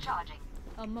ultimate is charging.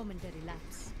 A momentary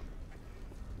lapse.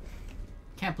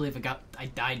 Can't believe I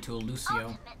died to a Lucio.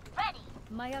 Ultimate ready.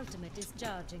 My ultimate is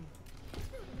charging.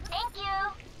 Thank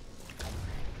you.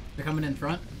 They're coming in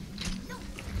front.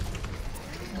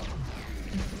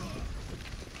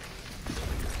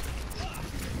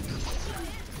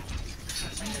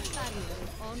 Barrier is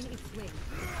on its way.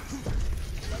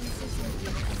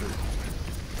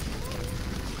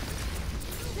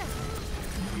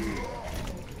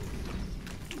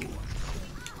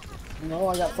 No,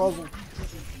 I got frozen.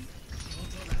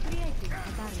 Creating a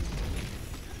barrier.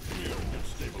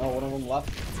 Oh, one of them left.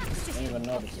 I didn't even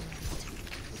notice.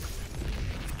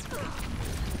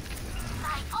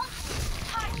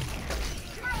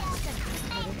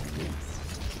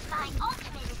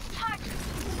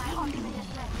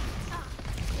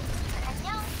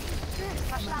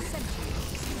 Flashlight.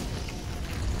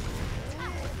 I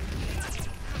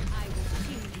will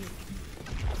kill you.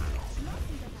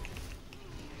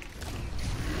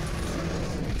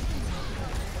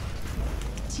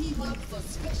 Team up for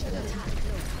special attack.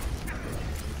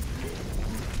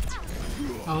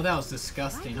 Oh, that was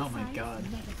disgusting. Oh my god.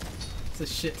 It's a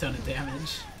shit ton of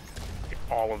damage.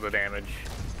 All of the damage.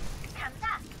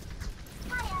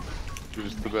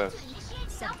 Who's the best?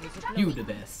 You the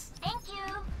best. Thank you.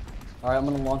 Alright, I'm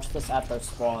gonna launch this at their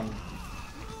spawn.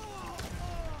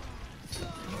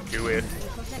 Do it.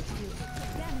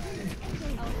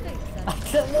 I'll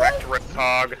fix that. Wrecked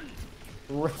Riptog.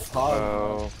 Riptog.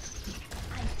 Oh.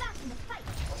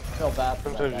 Feel bad for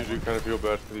that Sometimes guy. you do kind of feel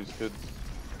bad for these kids.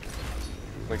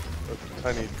 Like a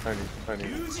tiny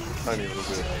little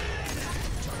bit.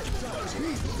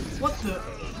 What the?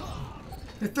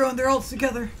 They're throwing their ults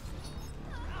together.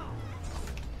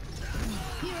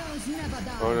 Heroes never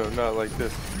die. Oh no, not like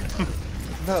this.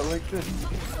 Not like this.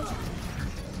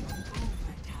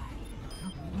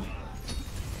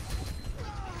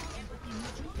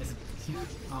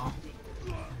 Oh.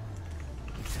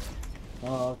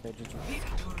 Oh, okay,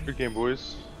 GG. Good game,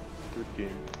 boys. Good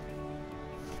game.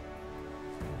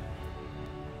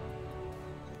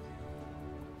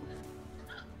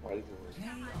 Why did it work?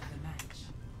 Player of the match.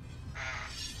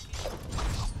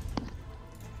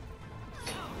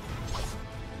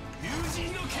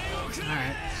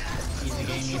 Alright. Easy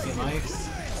game, easy life.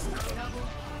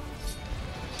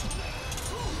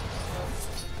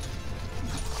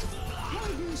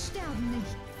 Helden sterben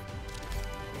nicht.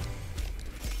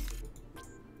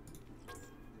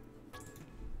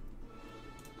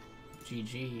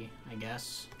 GG, I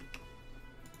guess.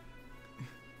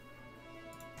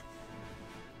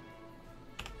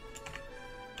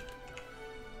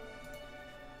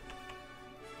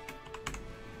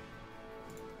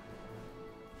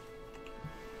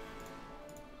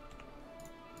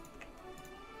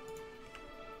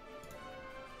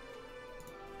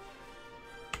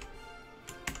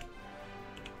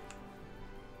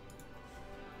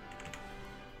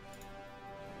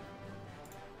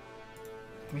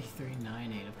 Three,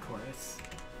 398, of course.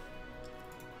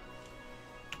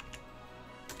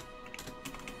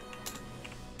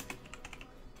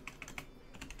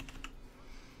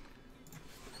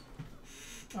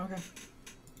 Okay.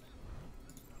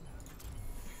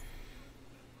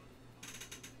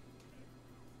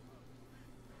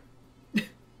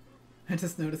 I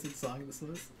just noticed what song this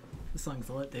was. This song's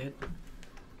lit, dude.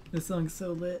 This song's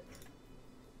so lit.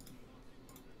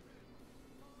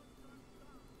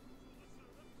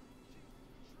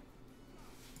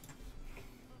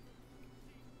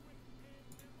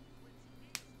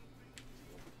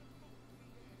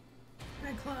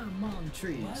 I climb on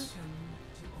trees. Welcome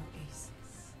to Oasis.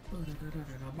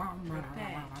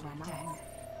 Prepare to attack.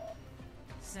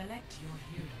 Select your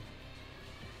hero.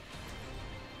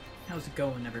 How's it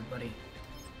going, everybody?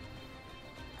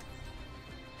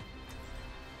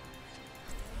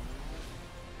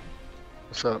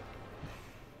 What's up?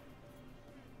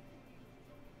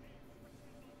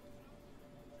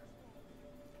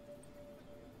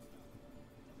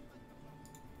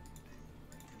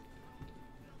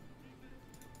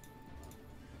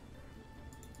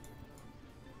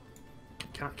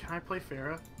 Can I play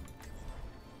Pharah?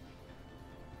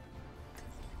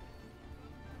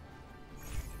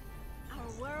 Our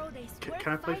world is worth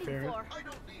Can I play fighting Pharah? for. I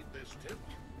don't need this tip.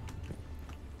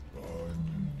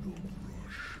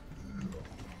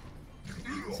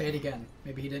 Say it again.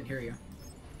 Maybe he didn't hear you.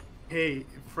 Hey,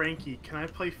 Frankie, can I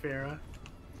play Pharah?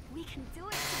 We can do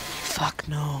it. Fuck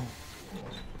no.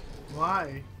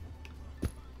 Why?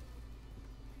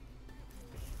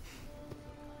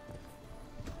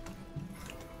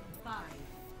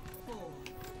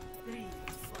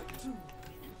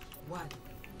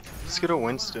 Let's get a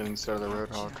Winston instead of the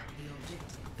Roadhog.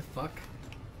 The fuck?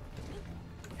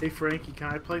 Hey Frankie, can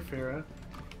I play Pharah?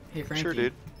 Hey Frankie. Sure,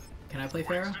 dude. Can I play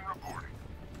Pharah?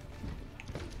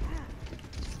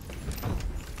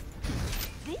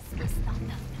 This was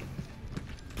thunder.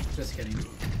 Just kidding. I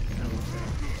don't want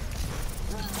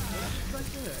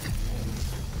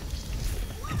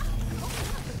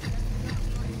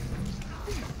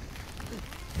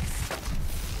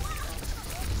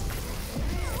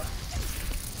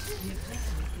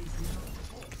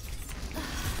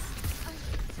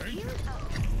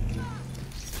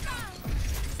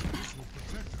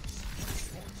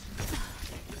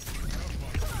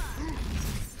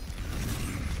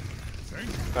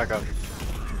Back up.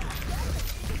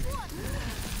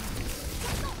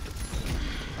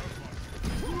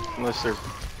 Unless they're...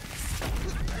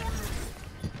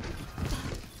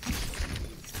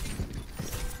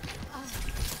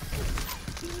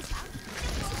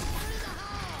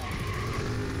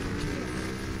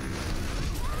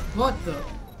 What the?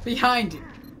 Behind you.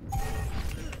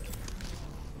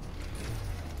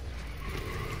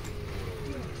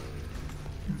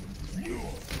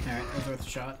 Alright, that was worth a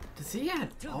shot. Does he had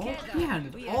ult? He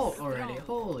had ult already.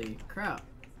 Holy crap.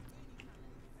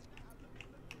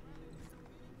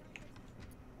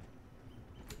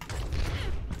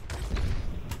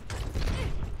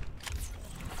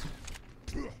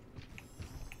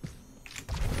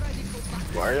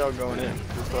 Why are y'all going in?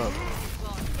 What's up?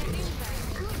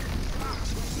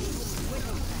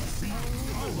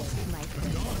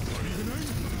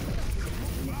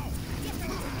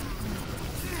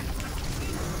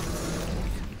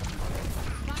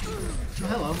 Oh,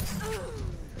 hello.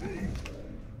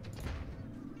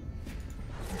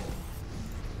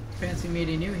 Fancy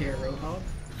meeting you here, Roadhog.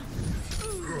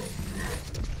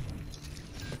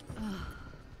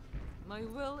 My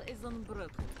will is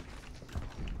unbroken.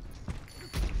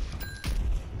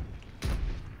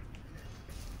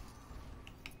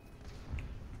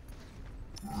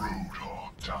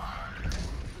 Roadhog time.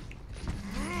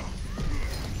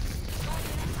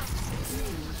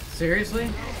 Seriously?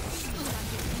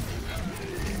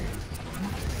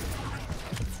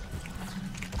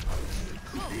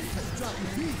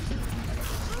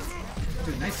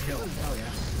 Dude, nice kill. Oh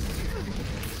yeah.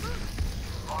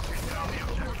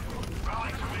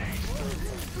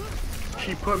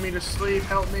 She put me to sleep.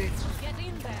 Help me. Get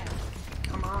in there.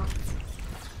 Come on.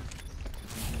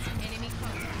 Enemy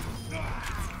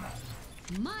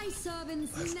My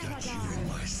servants I've never got you die. in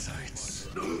my sights.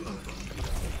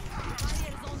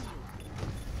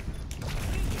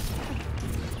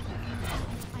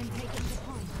 I'm taking the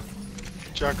point.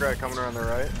 Junkrat coming around the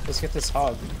right. Let's get this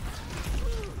hog.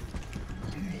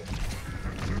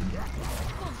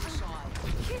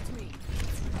 hit me.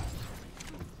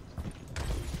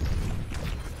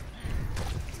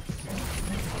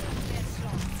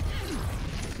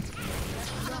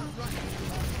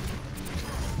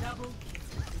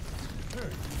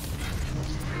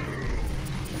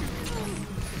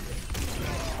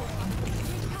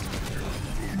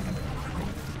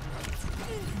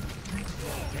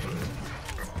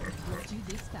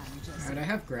 Alright, I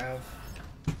have Grav.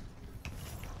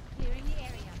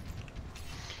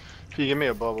 If you give me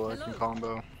a bubble, I can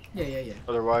combo. Yeah.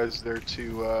 Otherwise, they're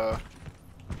too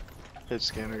hit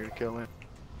scanner to kill it.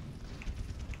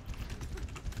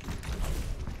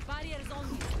 Barriers on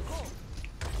you. Go.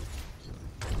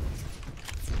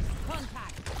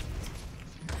 Contact.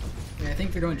 Yeah, I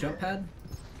think they're going jump pad.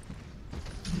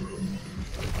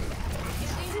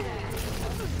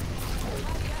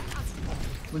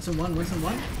 Winston 1, Winston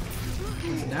 1.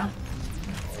 Winston down.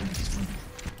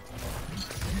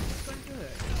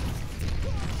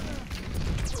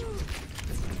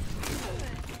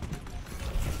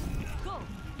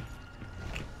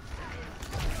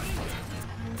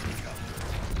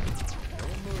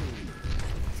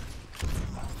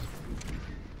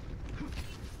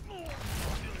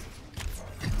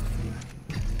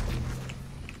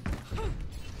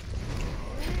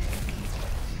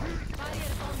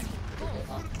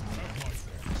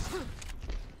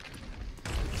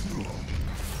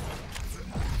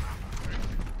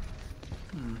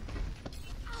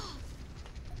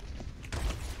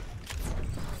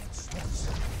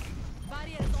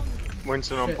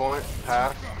 Winston on point,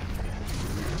 half.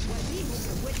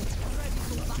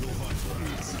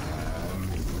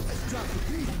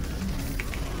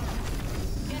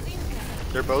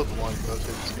 They're both one, both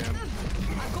hit scan.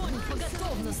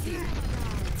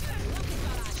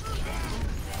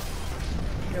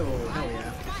 Yo, hell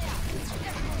yeah.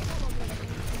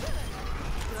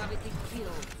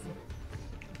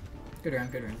 Good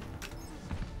round, good round.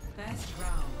 Best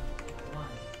round, 1.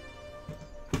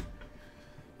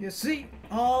 You see,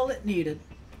 all it needed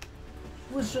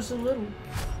was just a little.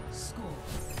 Score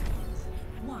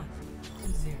 1-0.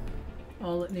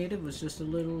 All it needed was just a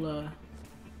little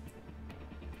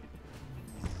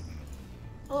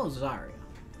Zarya.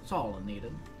 That's all it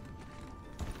needed.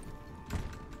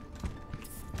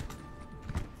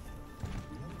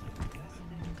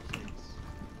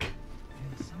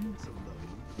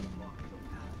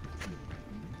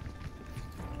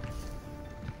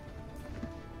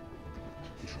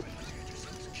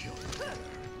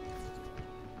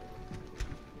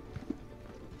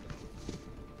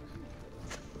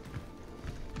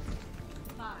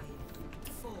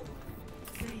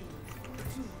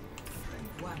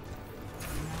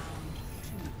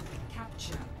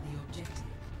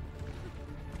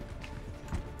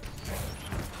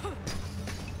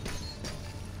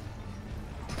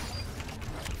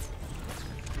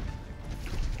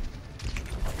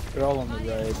 They're all on the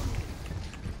right.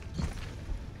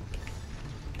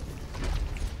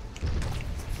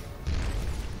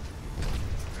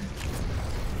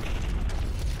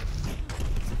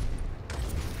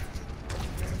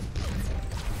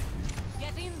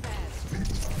 Get in there.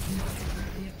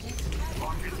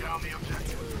 Locking down the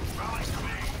objective. Rally to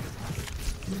me.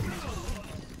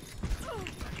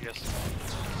 Yes.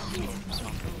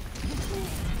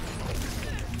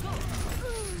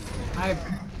 I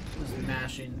was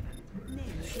mashing.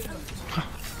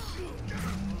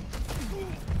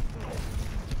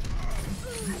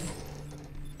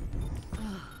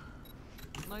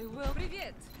 My will.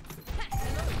 Привет.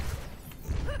 Hello.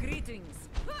 Greetings.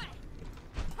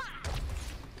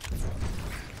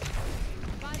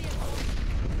 Barrier.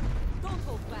 Don't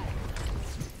hold back.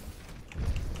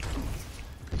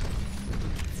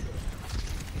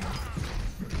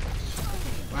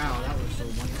 Wow, that was a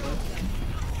one clip.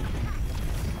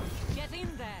 Get in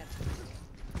there.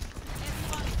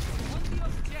 Everyone, on the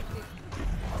objective.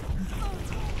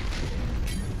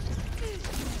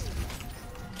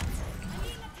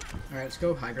 Alright, let's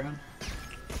go high ground.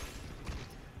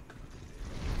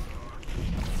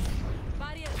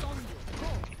 Barriers on you. Go.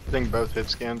 I think both hit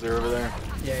scans are over there.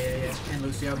 Yeah. And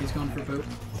Lucio, he's going for boot.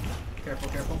 Careful,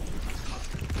 careful.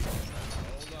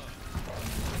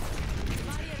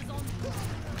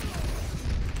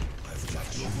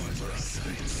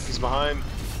 He's behind.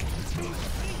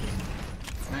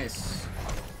 Nice.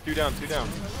 Two down, two down.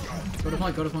 Go to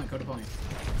point, go to point, go to point.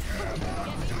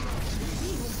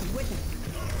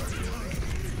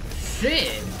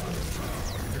 Shit!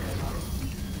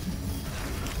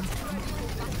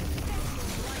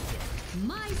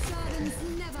 My servants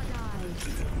never die.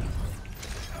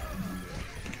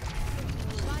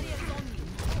 Barriers on you.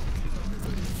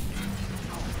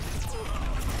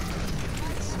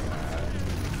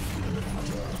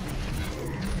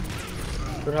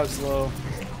 Good house low.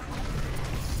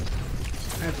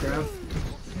 I have grab.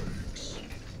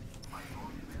 Oh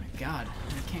my god, I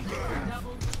can't get grab.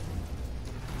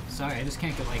 Sorry, I just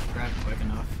can't get like grab quick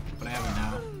enough, but I have it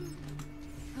now.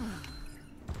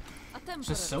 It's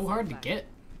just so hard to get.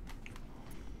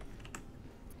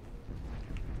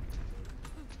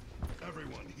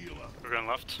 Everyone heal up. We're going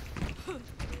left.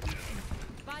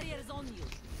 Barriers on you.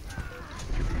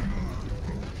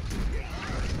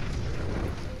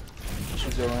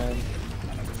 Should go in.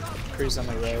 Crease on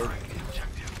the right.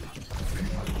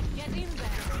 Get in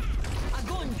there.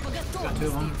 Огонь, подготовь. Got two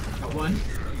of them. Got one.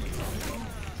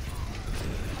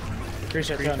 Crease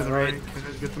McCree on to the the right. right.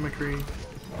 Guys, get the McCree.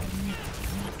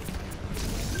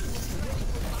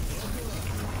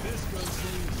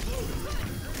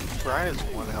 Brian's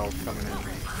one health coming in.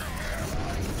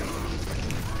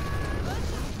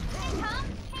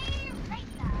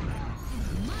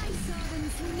 My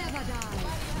servants never die.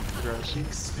 Gross.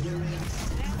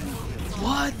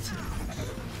 What?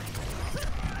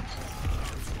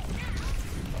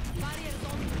 Barriers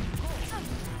on you.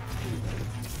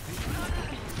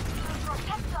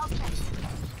 Protect the objective.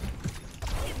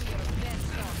 Give me your best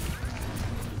shot.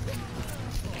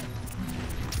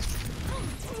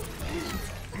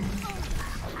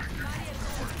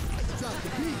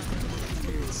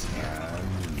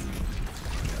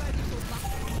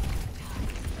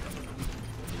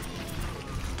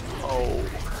 Oh.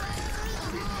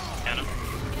 Anna.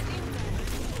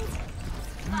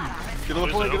 Get on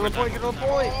the point, get on the point, get on the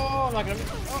point! Oh, I'm not gonna.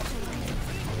 Oh.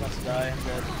 I'm about to die. I'm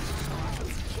dead.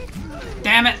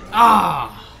 Damn it!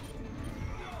 Ah!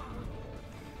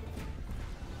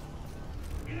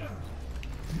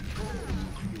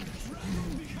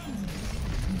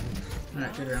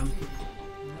 Alright, good round.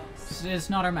 It's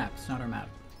not our map. It's not our map.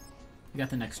 We got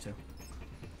the next two.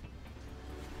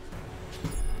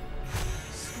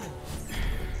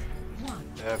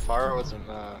 Yeah, fire wasn't,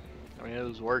 I mean, it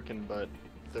was working, but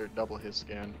they're double hit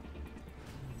scan.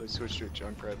 They switched to a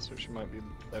Junkrat, so she might be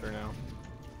better now.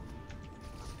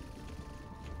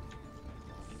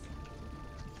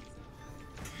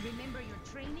 Remember your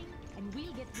training, and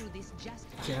we'll get through this just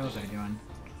See, how's I doing?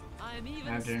 I'm even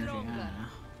After energy, stronger.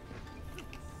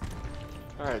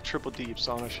 Alright, triple deeps,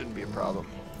 Sana shouldn't be a problem.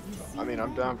 I mean,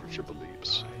 I'm down for triple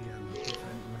deeps.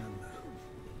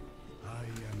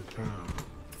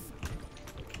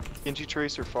 Genji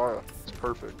Trace or Pharah, it's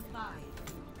perfect. 5,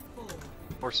 4,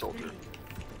 Or Soldier.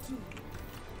 2,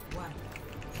 1.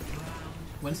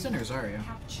 Winston or Zarya?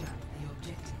 Capture the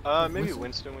objective. Maybe Winston?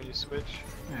 Winston when you switch.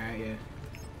 Alright, yeah.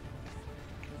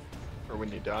 Or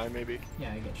when you die, maybe.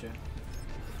 Yeah, I get you.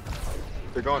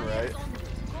 They're going right.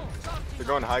 They're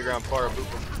going high ground, Pharah, boop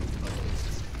them.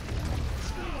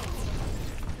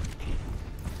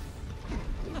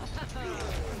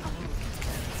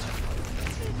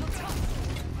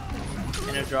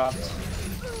 Reyna dropped.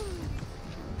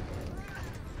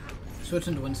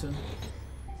 Switching to Winston.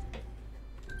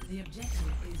 The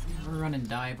objective is We're running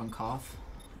dive on cough.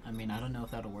 I mean, I don't know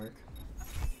if that'll work.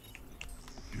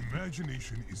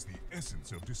 Imagination is the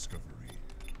essence of discovery.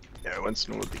 Yeah,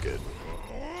 Winston would be good.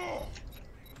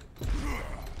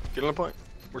 Get on the point.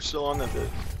 We're still on that bit.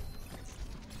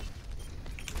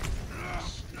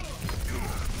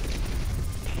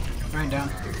 Right down.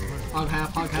 Hog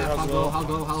half, hog half, hog go, hog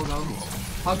go, hog go.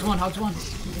 Hog's one, hog's one.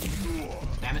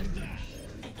 Damn it.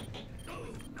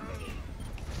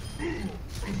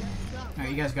 Alright,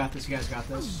 you guys got this, you guys got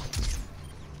this.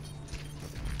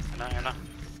 Hannah.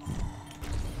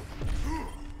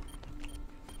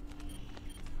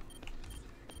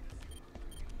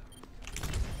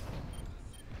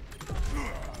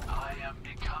 I am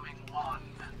becoming one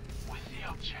with the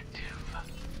objective.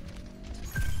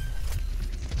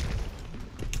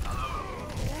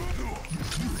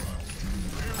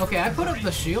 Okay, I put up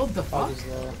the shield, the fuck?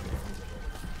 Excuse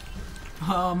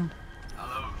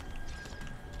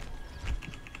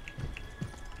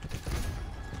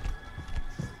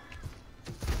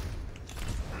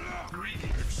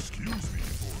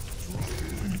me for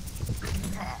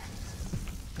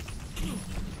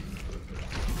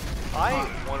I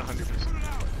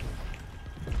 100%.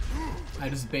 I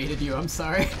just baited you, I'm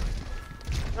sorry.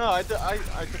 No, I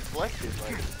deflected,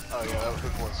 like, oh yeah, that was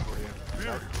good points for you. I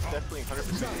definitely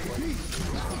 100% deflected.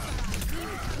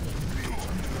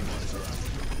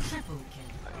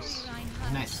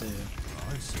 Nice save.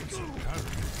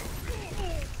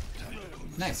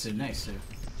 Nice save, nice save.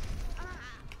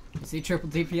 You see, triple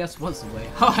DPS was the way.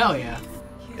 Oh, hell yeah.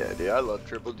 Yeah, dude, I love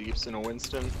triple deeps in a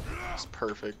Winston. It's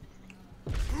perfect.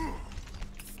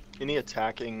 Any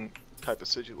attacking type of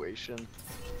situation,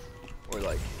 or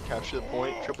like capture the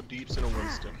point, triple deeps in a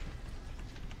Winston.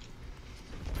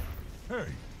 Hey.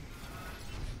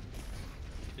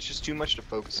 It's just too much to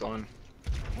focus on.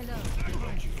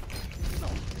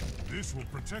 This will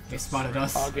protect They spotted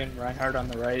us. Hog and Reinhardt on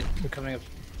the right. They're coming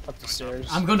up the stairs.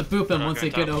 I'm gonna boop them once they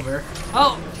get over.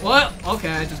 Oh, what? Okay,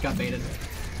 I just got baited.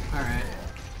 Alright.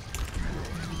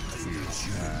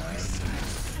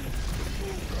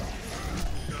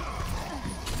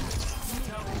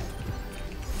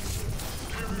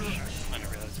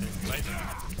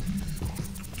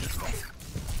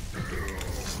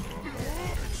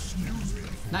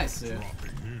 Nice, dude.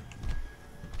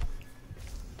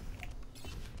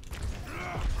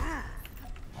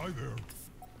 Hi there.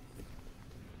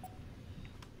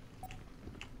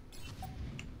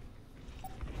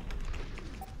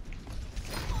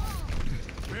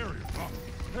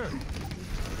 Hey.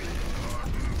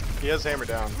 He has hammer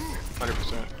down,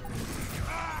 100%.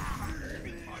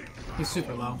 He's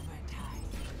super low.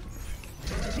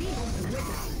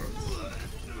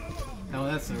 Oh,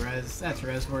 that's the res. That's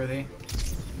res worthy.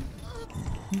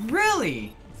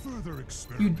 Really?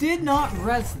 You did not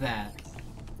res that.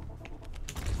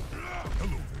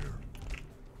 Hello there.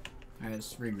 Alright,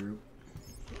 let's regroup.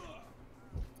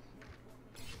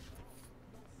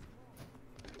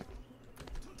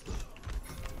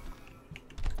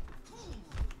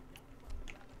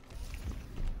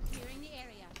 Clearing the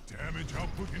area. Damage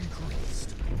output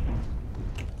increased.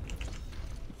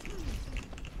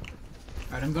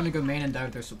 Alright, I'm gonna go main and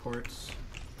dive their supports.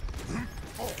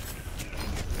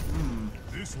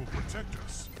 This will protect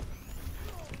us.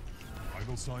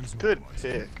 Vital signs Good normalized.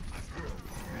 pick.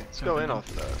 Let's go in off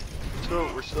that.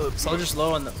 We're still. Soldier's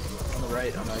low on the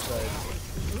right on our side.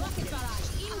 Rocket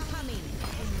barrage incoming.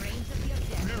 In range of the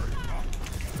objective.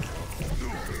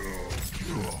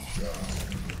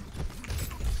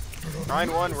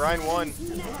 Ryan 1, Ryan 1.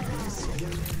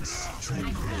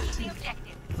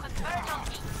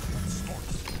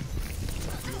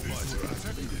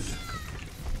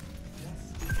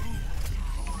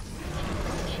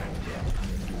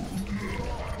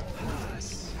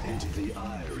 Into the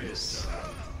iris.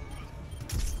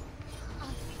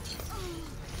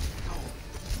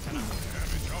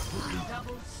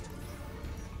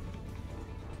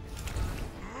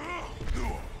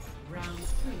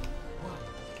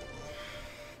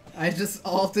 I just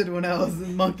ulted when I was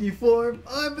in monkey form.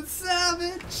 I'm a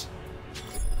savage!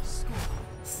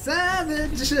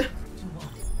 Savage!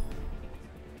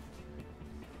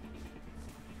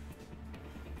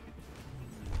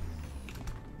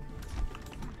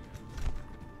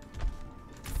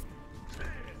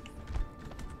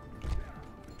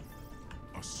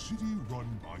 A city run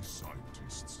by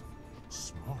scientists.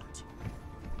 Smart.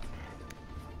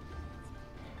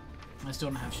 I still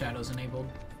don't have shadows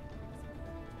enabled.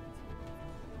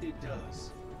 It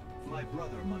does. My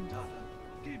brother Mandata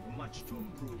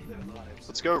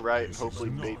Let's go right and hopefully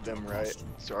bait them right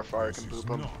so our fire can boop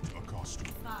them. 5,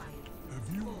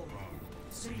 4,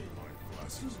 3,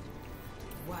 2,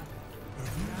 1. Round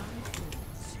 4.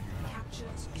 Capture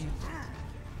the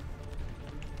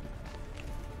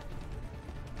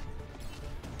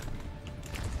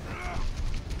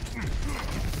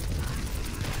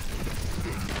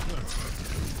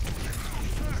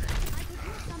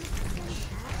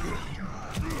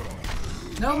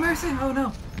No, Mercy! Oh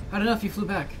no! I don't know if you flew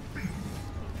back.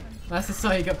 Last I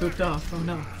saw you got booped off. Oh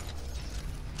no.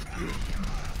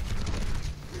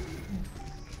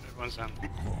 Everyone's down.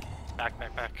 Back.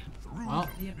 Well,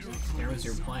 there was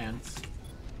your plan.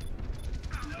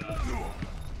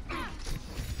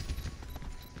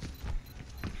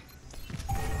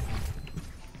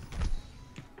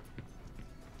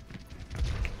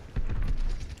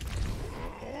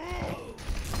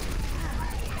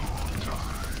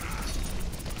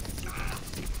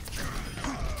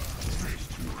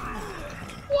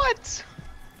 What?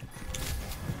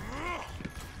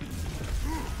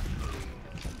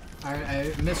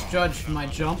 I misjudged my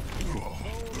jump.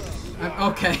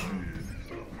 Okay.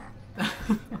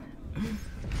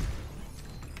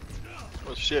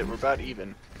 Well, shit, we're about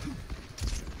even.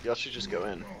 Y'all should just go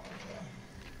in.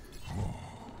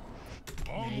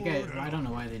 Yeah, you guys, I don't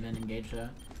know why they didn't engage that.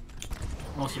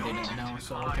 Mostly they didn't know,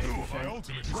 so okay, for sure.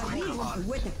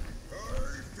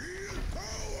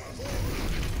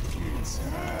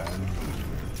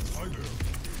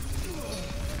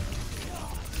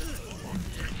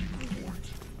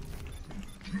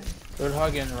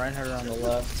 Roadhog and Reinhardt are on the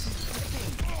left.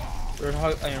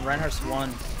 Reinhardt's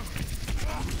 1.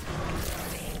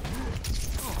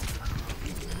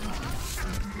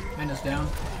 Anna's down.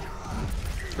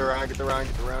 Get the round.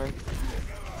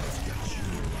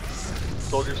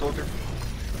 Soldier.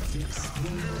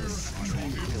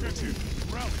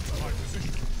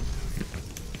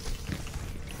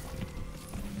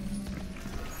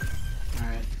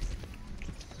 Alright.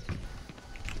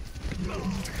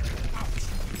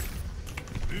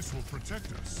 This will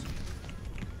protect us.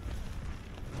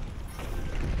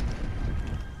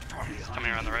 He's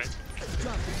coming around the right.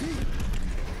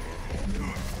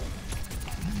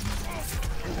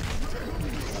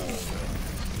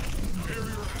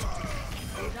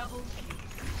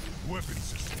 Weapon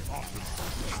system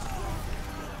optimized.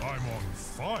 I'm on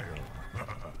fire.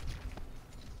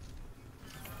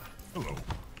 Hello.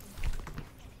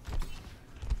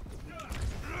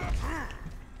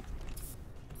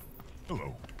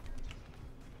 Hello.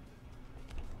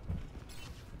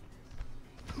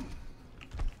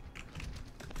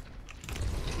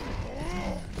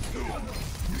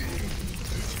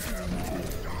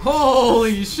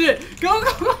 Holy shit! Go!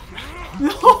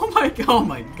 Oh my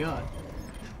god.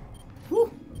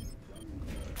 Woo.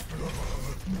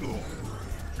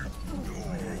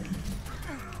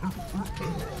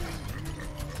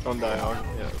 Don't die, Hog.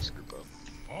 Yeah, let's group up.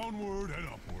 Onward and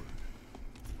upward.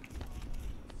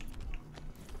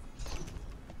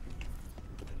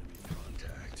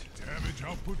 Contact. Damage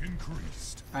output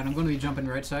increased. Alright, I'm going to be jumping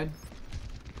right side.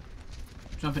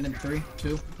 Jumping in 3,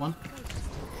 2, 1.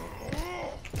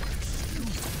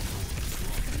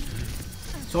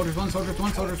 Soldiers 1. Soldiers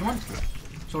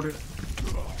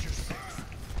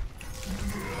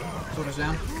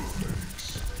down.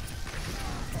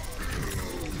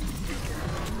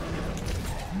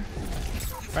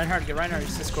 Reinhardt, get Reinhardt,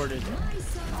 he's discorded.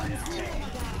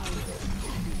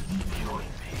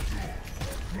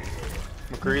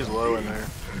 McCree's low in there.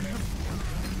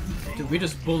 Dude, we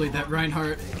just bullied that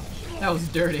Reinhardt. That was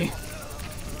dirty.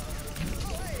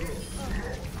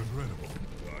 Regrettable.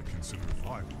 I consider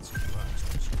violence the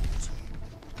last resort.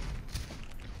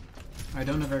 Alright,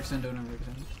 don't overextend.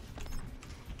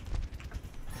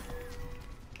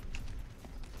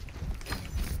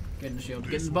 Get in the shield.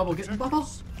 Get in the bubble.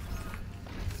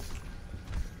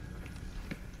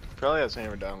 Probably has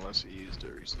hammer down unless he used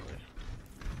it recently.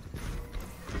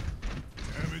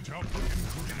 Damage output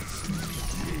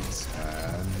increased.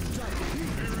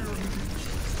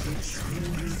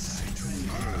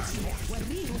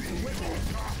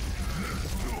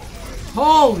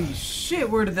 Holy shit,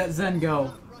 where did that Zen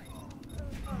go?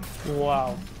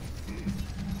 Wow.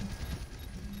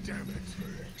 Damn it.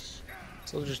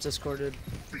 Soldiers discorded.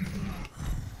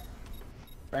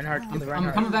 Reinhardt,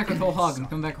 I'm coming back with whole hog.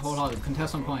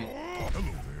 Contest on point. Hello there.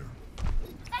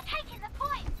 They're taking the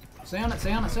point. Stay on it.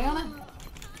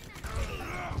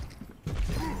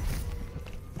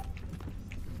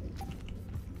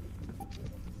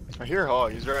 I hear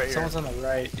Hog, he's right here. Someone's on the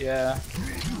right, yeah.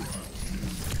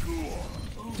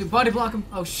 Dude, body block him.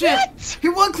 Oh shit! What? He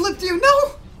one clipped you,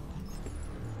 no!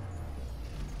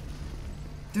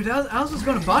 Dude, I was just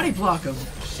gonna body block him.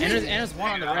 And there's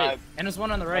one on the right. And there's one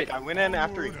on the right. Like, I went in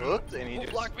after he hooked and he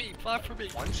just block me, block for me.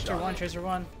 One shot. Tracer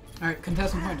one. Alright,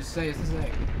 contestant point, just say.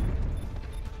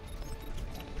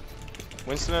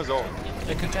 Winston has ult.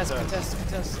 Yeah, contest.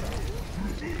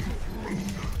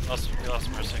 We lost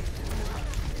Mercy.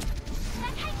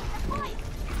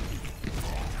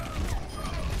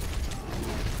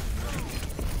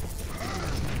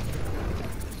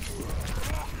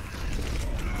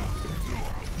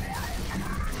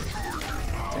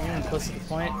 Anyone close to the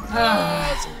point?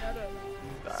 Ah.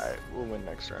 Alright, we'll win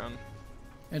next round.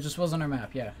 It just wasn't our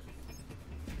map, yeah.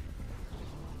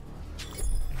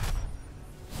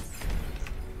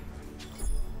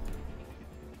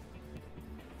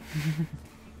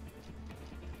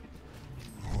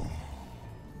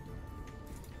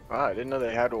 Wow, I didn't know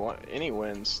they had any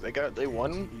wins. They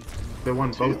won. They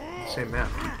won both same map.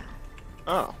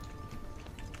 Oh.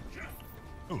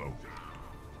 Hello.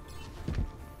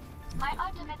 My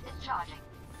ultimate is charging.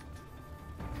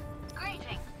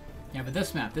 Greetings. Yeah, but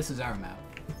this map, this is our map.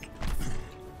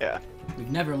 Yeah. We've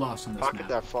never lost on this Pocket map.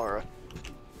 that Pharah.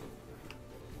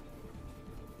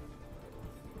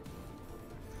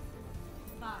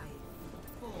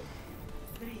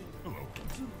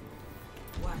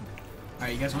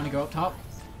 Alright, you guys want to go up top?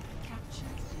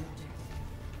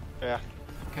 Yeah.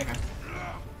 Okay, guys.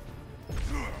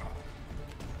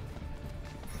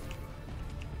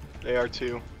 They are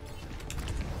too.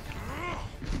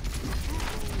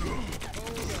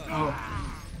 Oh.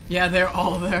 Yeah, they're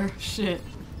all there. Shit.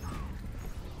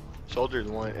 Soldier's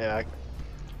one. Yeah.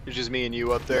 It's just me and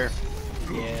you up there.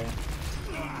 Yeah.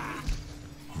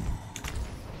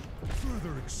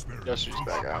 Jester's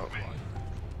back out.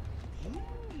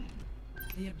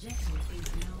 The objective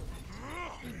is now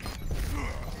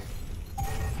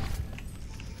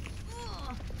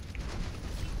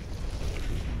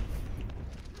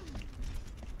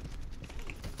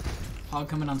Hog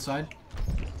coming on side.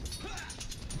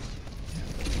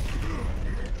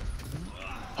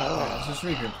 Let's just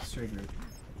regroup. Let's regroup.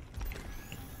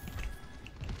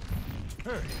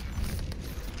 Hey.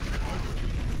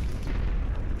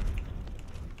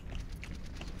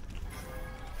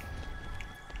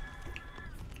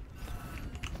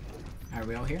 Are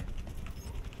we all here?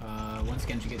 Once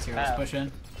Genji gets here, let's push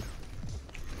in.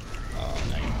 Oh,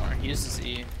 not anymore. He uses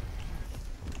E.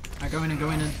 Alright, go in and go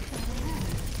in.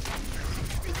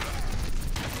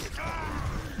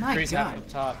 My Freeze God. up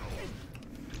top.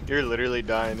 You're literally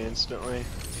dying instantly.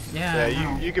 Yeah.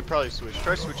 Yeah, you could probably switch.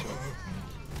 Try switching.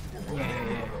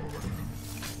 Yeah.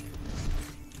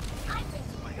 Oh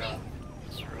my god.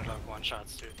 This Roadhog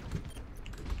one-shots, dude.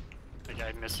 The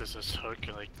guy misses his hook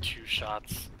in like 2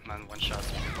 shots, and then 1 shot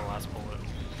to get the last bullet.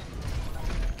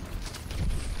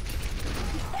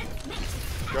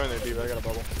 Go in there, Diva. I got a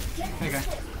bubble. Okay.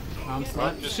 Oh,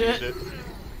 just Shit. used it.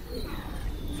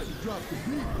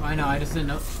 I know, I just didn't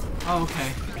know. Oh,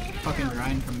 okay. Fucking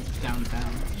Ryan from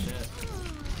downtown. Shit.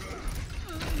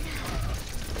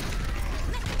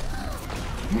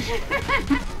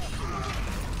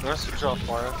 I'm gonna switch off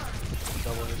Pharah.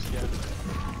 Double this again.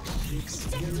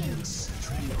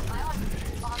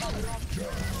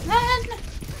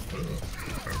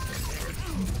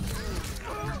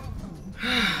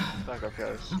 Back up,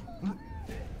 guys.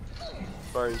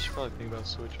 Sorry, you should probably think about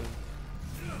switching.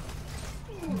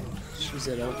 She's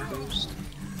at outpost.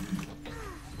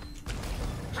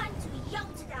 Time to be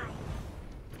young to die.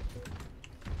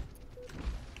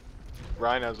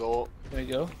 Ryan has ult. There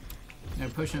you go. Yeah,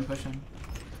 push him. Go.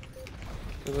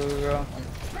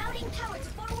 Routing tower to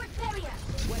forward barrier.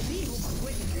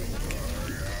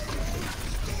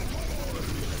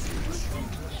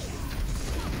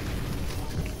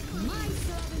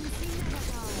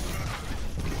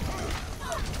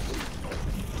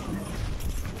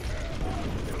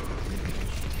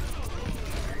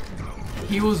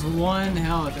 He was 1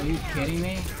 health. Are you kidding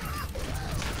me?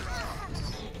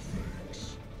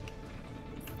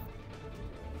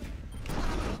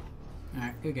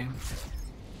 Alright, good game.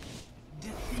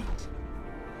 defeat.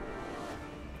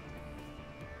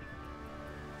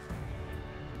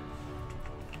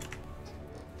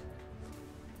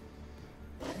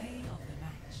 Play of the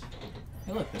match.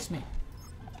 Hey, look, that's me.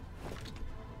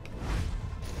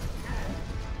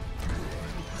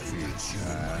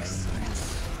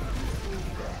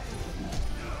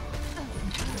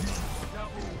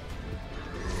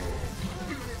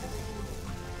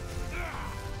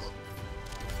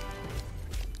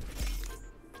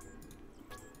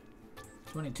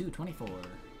 $22, $24.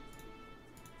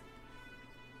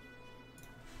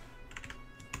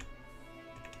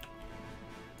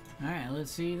 Alright,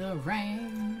 let's see the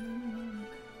rank.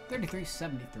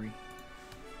 3373.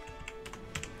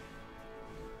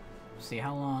 see,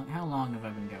 how long have I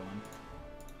been going?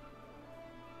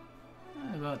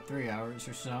 About 3 hours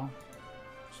or so.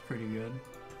 It's pretty good.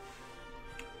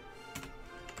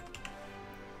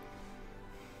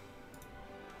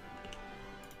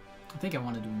 I think I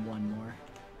want to do one more.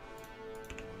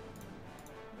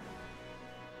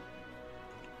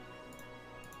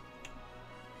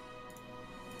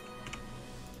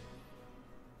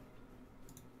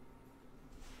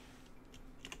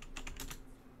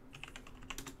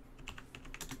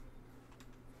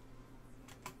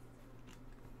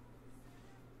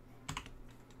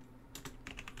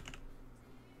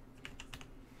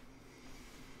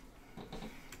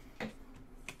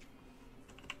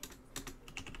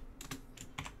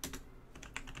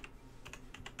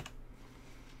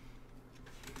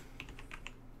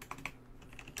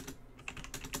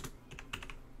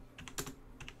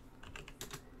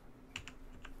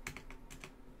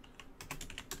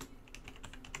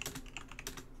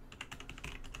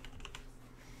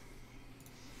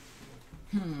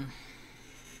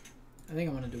 I think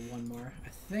I want to do one more. I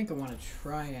think I want to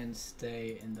try and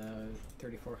stay in the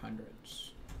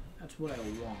 3400s. That's what I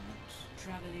want.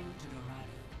 Traveling to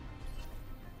Dorado.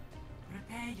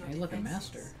 Prepare your Hey, look, a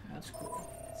defenses. master. That's cool.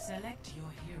 Select your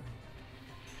hero.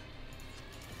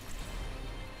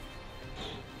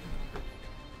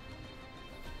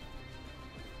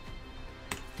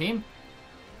 Team?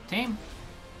 Team?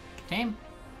 Team?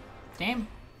 Team?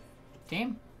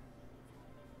 Team?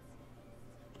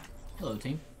 Hello,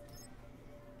 team.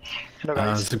 Hello,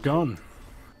 guys. How's it going?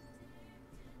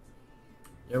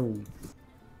 Yo.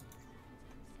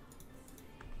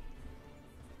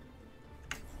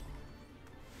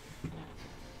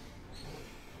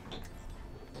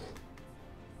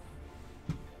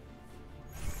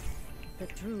 The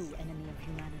true enemy of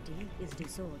humanity is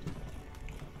disorder.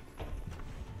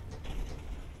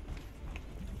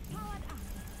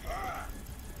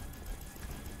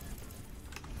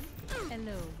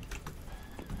 Hello.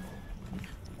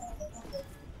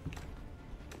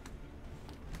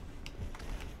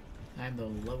 I'm the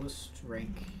lowest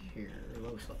rank here.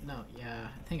 Lowest no, yeah,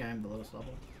 I think I am the lowest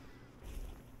level.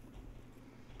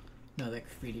 No, that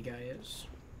graffiti guy is.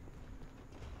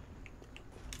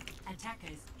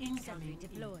 Attackers incoming in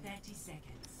 30 seconds.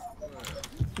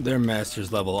 Their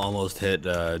master's level almost hit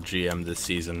GM this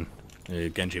season.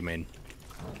 Genji main.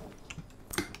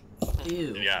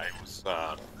 Ew. Yeah,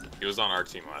 he was on our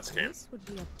team last game.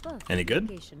 Any good?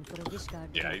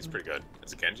 Yeah, he's pretty good.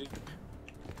 Is it Genji?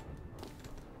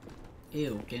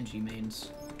 Ew, Genji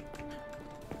mains.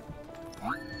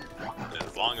 And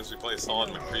as long as we play solid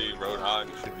McCree, Roadhog,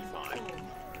 we should be fine.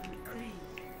 3,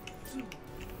 2,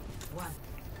 1.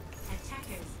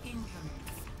 Attackers incoming.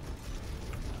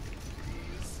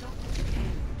 Stop the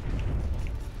game.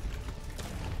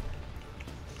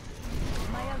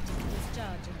 My ultimate is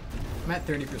charging. I'm at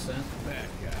 30%. Bad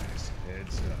guys,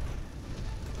 heads up.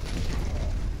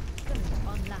 Turret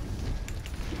online.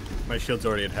 My shield's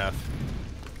already at half.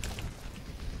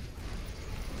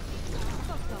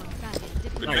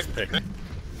 Nice pick.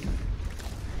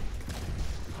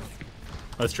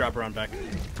 Let's drop around back.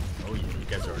 Oh yeah, you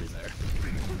guys are already there.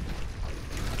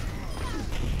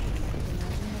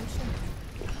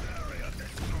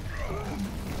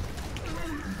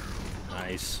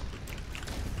 Nice.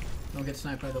 Don't get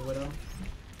sniped by the Widow.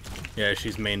 Yeah,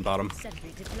 she's main bottom.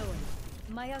 Sentry deployed.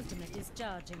 My ultimate is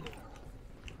charging.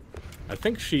 I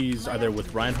think she's either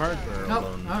with Reinhardt or Nope,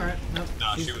 alone. alright, nope.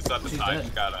 No, she was at the side. dead.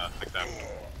 She got picked up.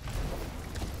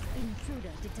 Intruder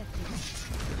detected.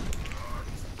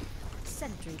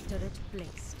 Sentry turret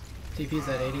placed. TP's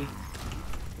at 80.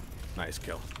 Nice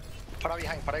kill. Para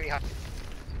behind, para behind.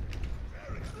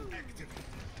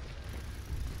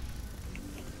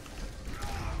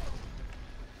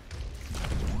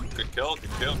 Good kill, good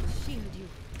kill. Shield you.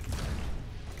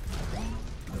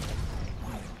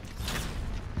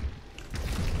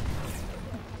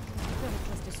 Turret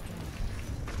was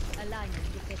destroyed. Aligning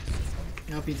defense system.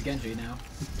 Nope, he's Genji now.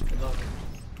 Good luck.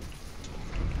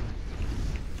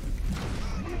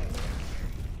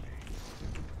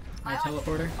 My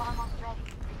teleporter.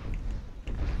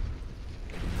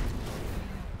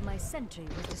 My sentry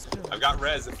was destroyed. I've got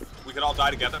res. If we could all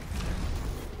die together.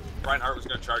 Reinhardt was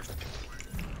gonna charge me.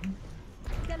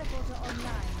 Teleporter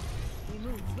online. We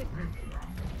move quickly.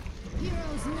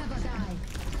 Heroes never die.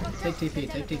 Take TP,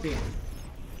 take TP.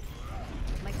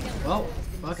 My teleporter Well, has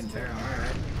been fucking destroyed. fair,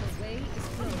 alright. The way is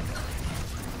closed.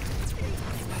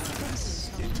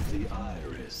 Into the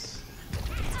iris.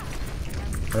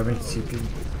 Grabbing CP.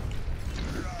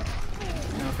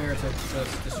 No, Ferris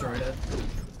just destroyed it.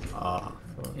 Ah.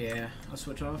 Yeah, I'll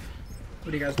switch off.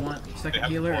 What do you guys want? They Second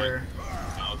have healer point. or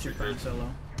No, what's your trigger. plan solo?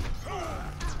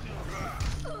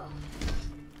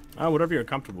 Whatever you're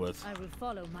comfortable with. I will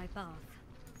follow my path.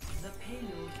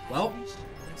 Well,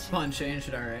 spawn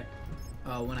changed. All right.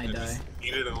 When I die.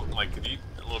 Needed like could eat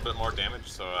a little bit more damage,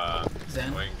 so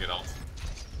Zen. so I can get ult.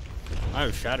 I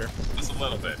have shatter. Just a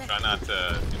little bit. Try not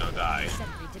to, you know, die.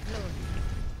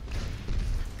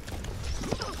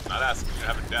 Not asking you to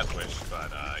have a death wish,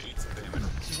 but eat some damage.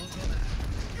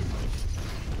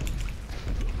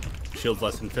 Shield's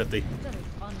less than 50.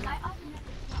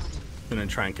 Gonna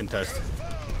try and contest.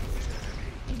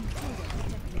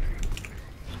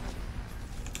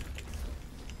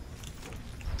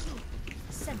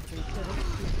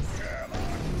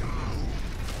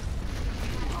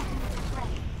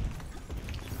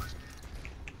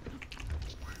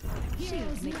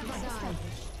 Heroes never die.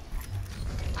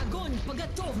 Огонь по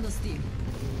готовности.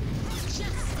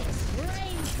 Justice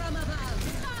reigns from above.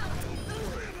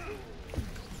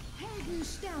 Helden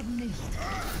sterben nicht.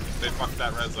 They fucked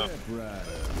that res up.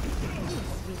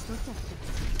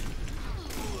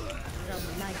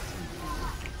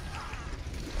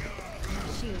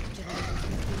 Shield generators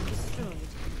have been destroyed.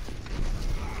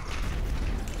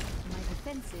 My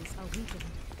defenses are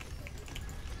weakened.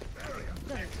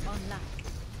 Turret online.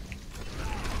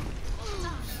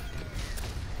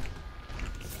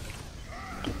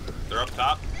 They're up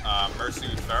top. Mercy,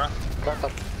 Pharah.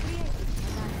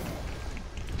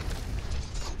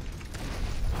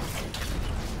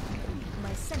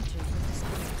 My sentry will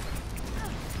destroy.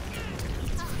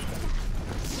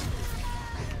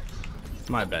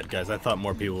 My bad, guys. I thought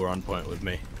more people were on point with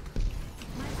me.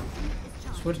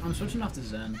 I'm switching off to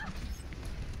Zen.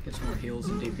 Get some more heals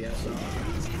and DPS.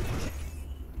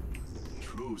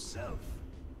 True self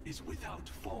is without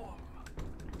form.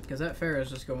 Because that Pharah is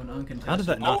just going uncontested. How did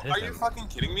that not hit Are him? you fucking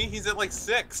kidding me? He's at like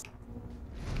 6.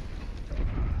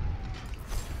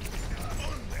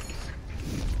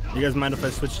 You guys mind if I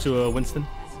switch to Winston?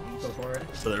 Go for it.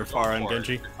 So they're Pharah and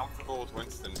Genji. If you're comfortable with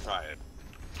Winston, try it.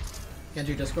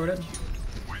 Genji discorded.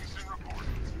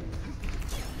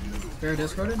 Pharah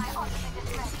discorded.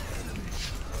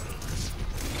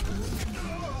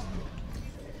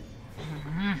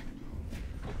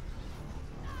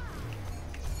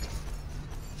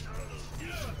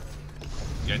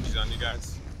 Genji's on you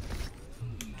guys.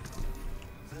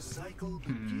 The cycle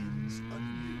begins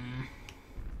anew.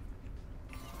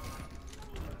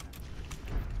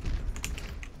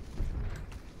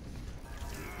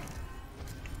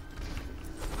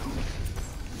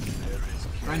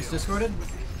 Ryan's discorded.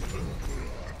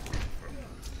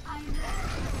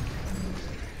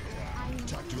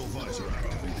 Tactical visor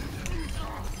activated.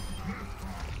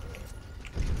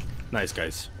 Nice,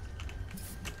 guys.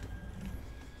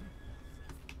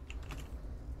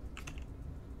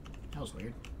 That was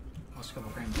weird. Lost a couple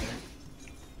frames there.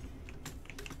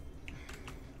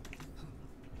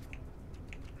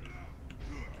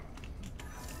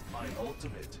 My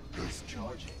ultimate is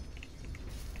charging.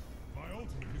 My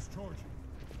ultimate is charging.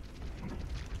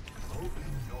 Open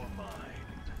your mind.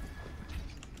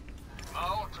 My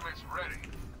ultimate's ready.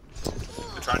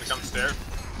 They're trying to come stairs.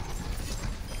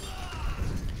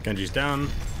 Genji's down.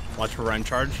 Watch for Ryan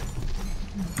charge.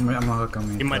 I'm a hook on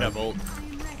me. He might have ult.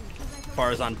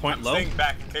 Pharah's on point, low. Staying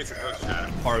back in case it goes shadow.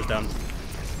 Pharah's down.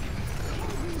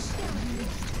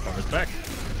 Pharah's back.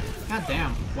 God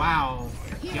damn. Wow.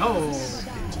 Yo.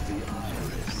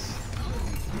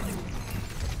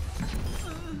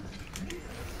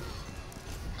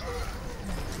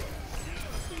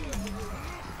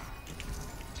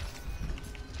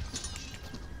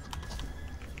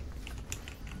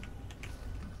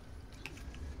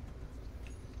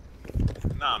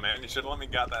 Nah, man, you should have let me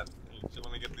get that. You should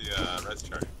let me get the res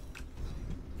chart.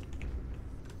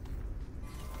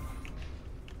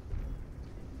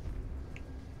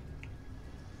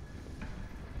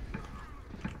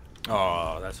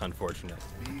 Oh, that's unfortunate.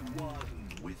 Be one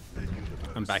with the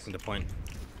universe. I'm back into point.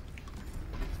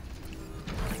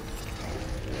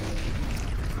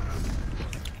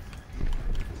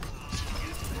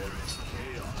 There is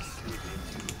chaos within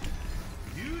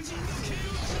you.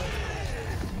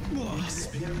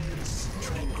 Experience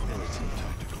tranquility.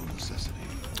 Tactical necessity.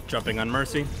 Jumping on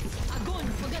Mercy.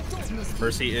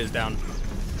 Mercy is down.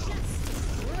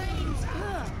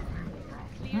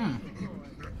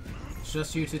 It's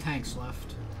just you two tanks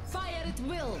left. Fire at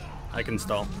will. I can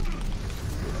stall.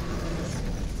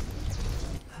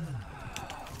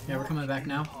 Yeah, we're coming back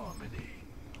now.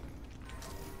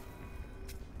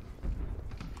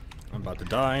 I'm about to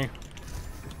die.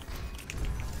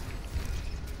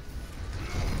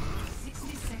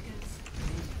 60 seconds.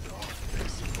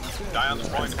 Die on the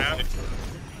point.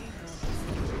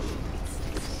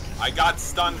 I got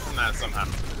stunned from that somehow.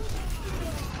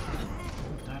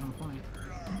 Died on point.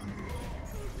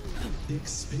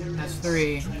 That's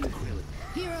 3.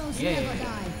 Heroes Yeah. never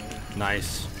die.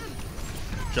 Nice.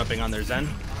 Jumping on their Zen.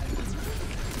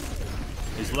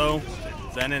 He's low.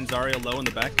 Zen and Zarya low in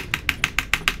the back.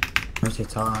 Mercy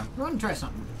time. Go ahead and try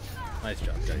something. Nice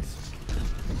job, guys.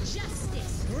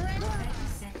 Justice.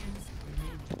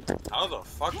 How the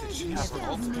fuck did she have her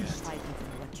ultimate?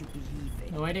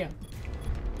 No idea.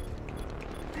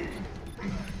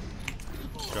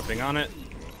 Jumping on it.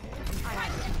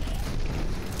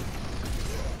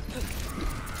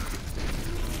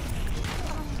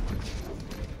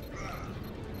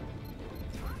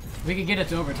 If we could get it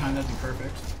to overtime, that'd be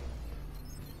perfect.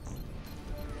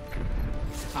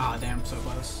 Ah, damn, so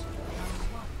close.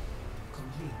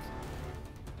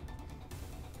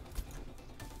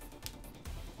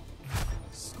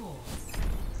 Score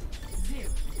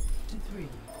 0-3.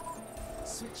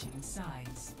 Switching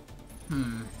sides.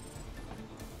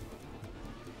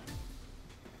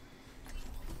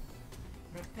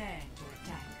 Prepare to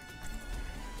attack.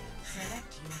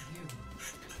 Select your hero.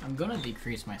 I'm gonna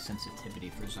decrease my sensitivity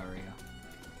for Zarya.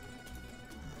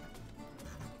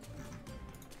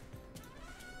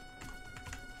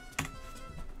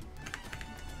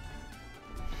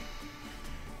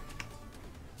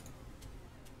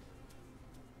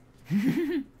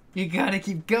 You gotta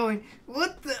keep going.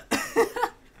 What the?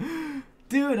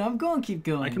 Dude, I'm gonna keep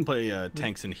going. I can play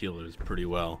tanks and healers pretty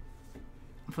well.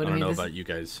 But I don't know this about is- you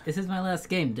guys. This is my last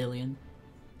game, Dillian.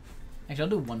 Actually, I'll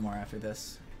do one more after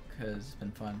this, because it's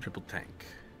been fun. Triple tank.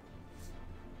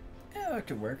 Yeah, it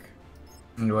could work.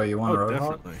 What, you want Oh, Roadhog?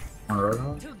 definitely. Want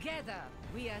Roadhog? Together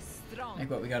we are strong. Like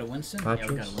what, we got a Winston? Yeah, we got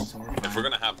a Patrice? Winston. We're If fine. we're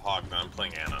gonna have Hog, then I'm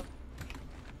playing Anna.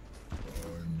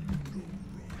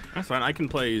 That's fine. I can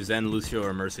play Zen, Lucio,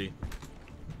 or Mercy.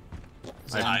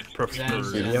 I prefer Zen.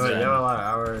 Zen. You have a lot of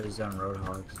hours on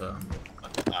Roadhog, so.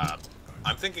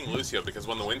 I'm thinking Lucio because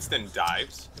when the Winston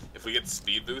dives, if we get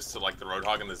speed boost, so like the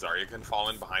Roadhog and the Zarya can fall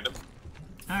in behind him.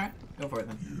 Alright, go for it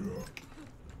then.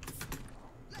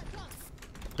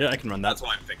 Yeah, I can run that. That's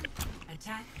what I'm thinking.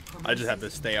 Attack. I just have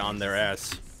to stay on their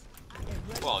ass.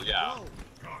 Well, yeah.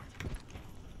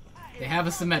 They have a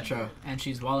Symmetra, and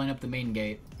she's walling up the main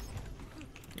gate.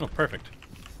 Oh, perfect.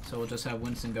 So we'll just have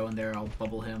Winston go in there, I'll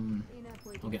bubble him,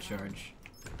 we'll get charge.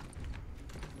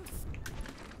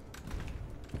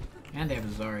 And they have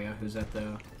Zarya, who's at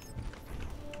the...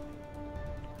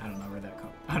 I don't know where that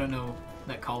call... I don't know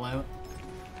that call out.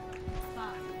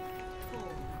 5, 4,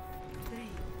 3,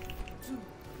 2,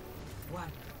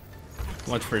 1.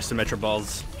 Watch for Symmetra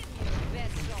balls.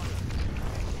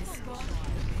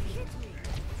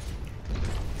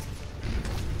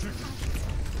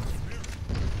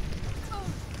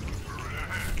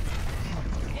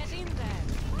 Get in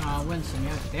there. Winston,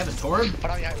 yeah. They have a Torb?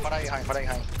 Behind.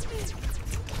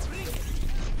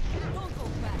 Don't go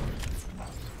back.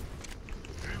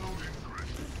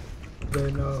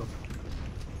 They know.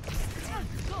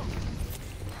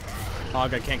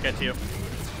 Hog, I can't get to you.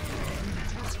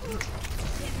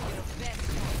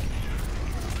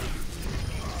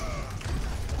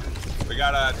 We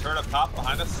got a turret up top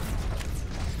behind us.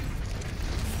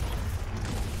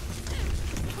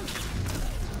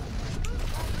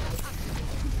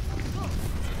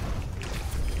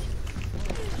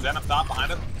 Zen up top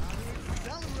behind him.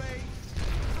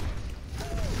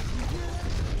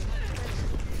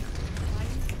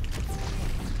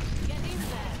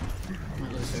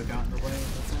 Let Lucio got in the way,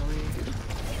 that's no way.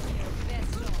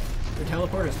 Their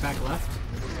teleporter's back left.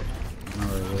 Not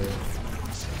really.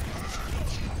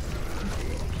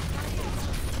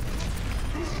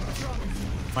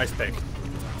 Nice pick.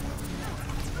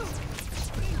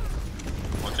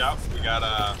 Watch out. We got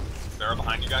a Pharah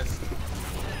behind you guys.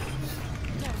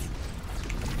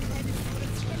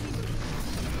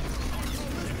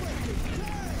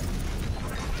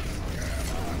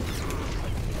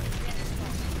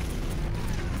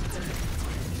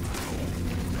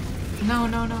 No,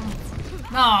 no, no.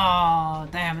 No,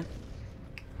 damn it.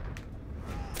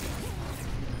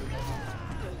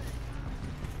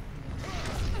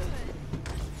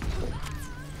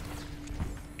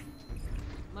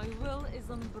 My will is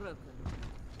unbroken.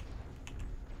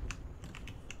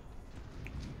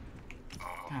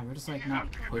 God, we're just like not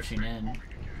pushing in.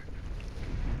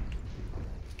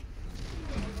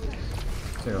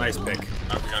 Nice pick.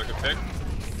 Alright, we got a good pick.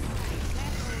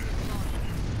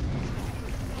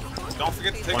 Don't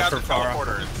forget to take One out for the Pharah.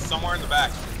 teleporter. It's somewhere in the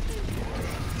back.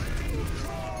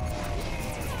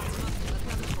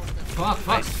 Fuck,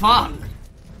 fuck, fuck!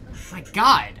 My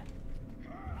god!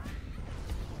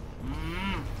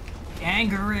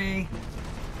 Angry!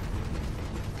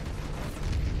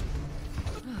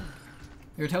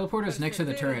 Your teleporter's next to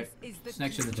the turret. It's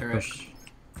next to the turret.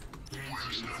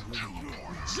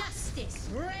 Justice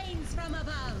reigns from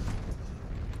above.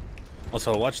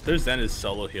 Also, watch. Their Zen is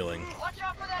solo healing. Watch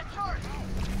out for that charge.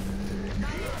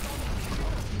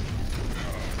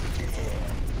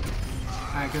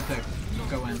 Alright, good pick.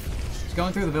 Go in. It's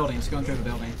going through the building. It's going through the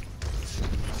building.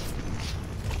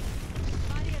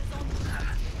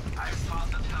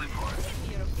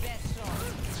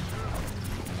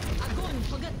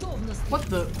 What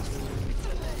the?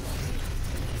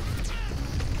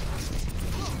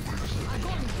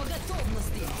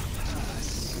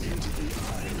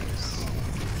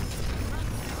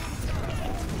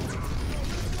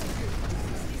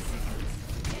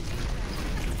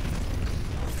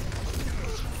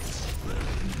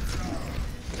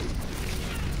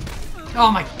 Oh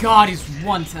my god, he's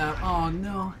one tap. Oh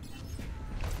no.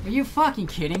 Are you fucking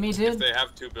kidding me, dude? If they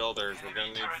have two builders, we're gonna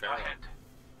need Pharah.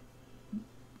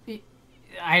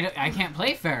 I can't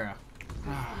play Pharah.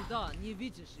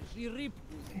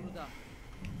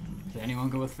 Did anyone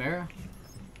go with Pharah?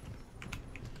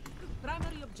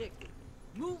 Primary objective.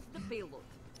 Move the payload.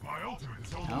 My ultimate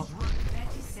is No.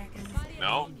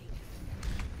 No?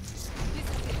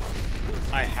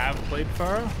 I have played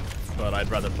Pharah, but I'd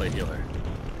rather play healer.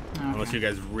 Okay. Unless you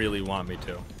guys really want me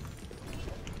to.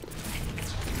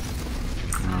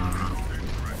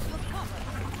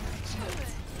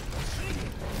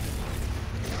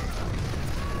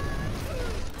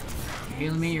 You're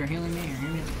healing me, you're healing me, you're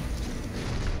healing me.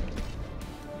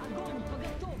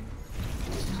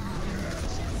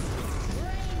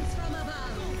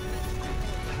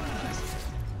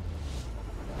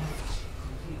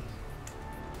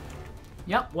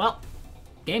 Yep, well,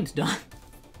 game's done.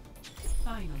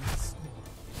 Final score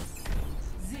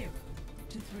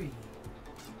 0-3.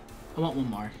 I want one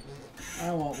more.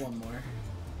 I want one more.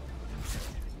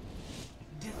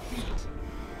 Defeat.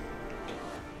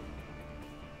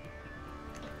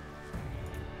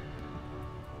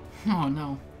 Oh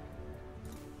no.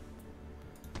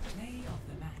 Play of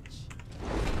the match.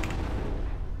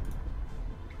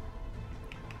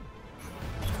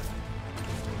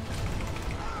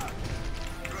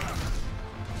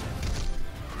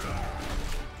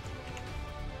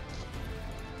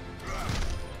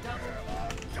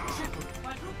 Triple,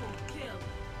 quadruple kill.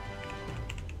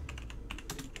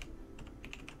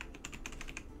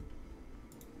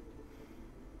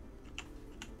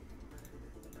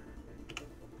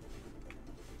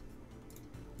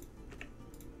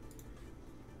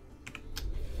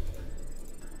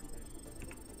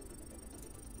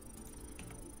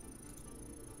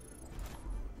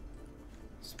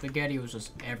 Spaghetti was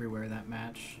just everywhere that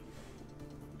match.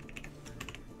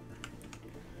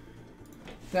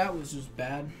 That was just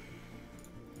bad.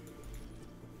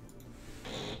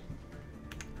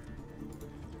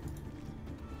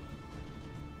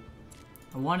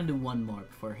 I want to do one more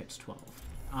before it hits 12.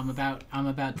 I'm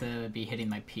about to be hitting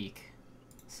my peak,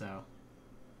 so.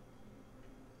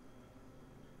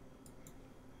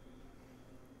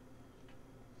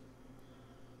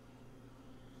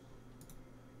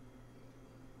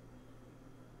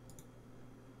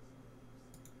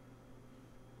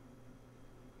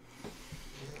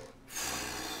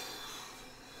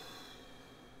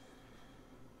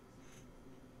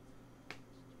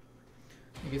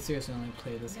 I could seriously only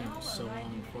play this game for so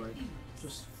long before it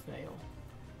just fail.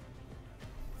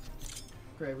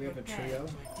 Great, we have a trio.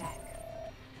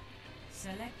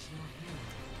 Select your hero.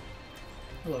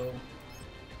 Hello.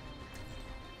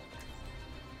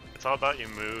 It's all about you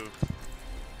move.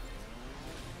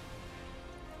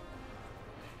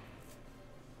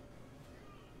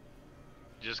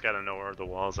 You just gotta know where the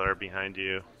walls are behind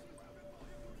you.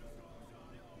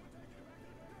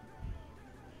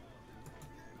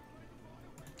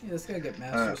 Yeah, let's go get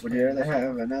masters. Would you rather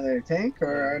have another tank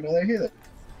or another healer?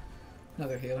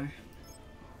 Another healer.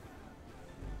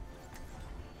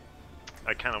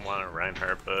 I kind of want a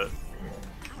Reinhardt, but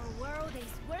Our world is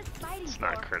worth fighting it's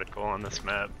not critical on this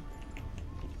map.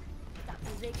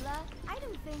 Dr. Ziegler, I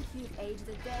don't think you'd age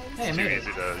the day. Hey, I It's made too it.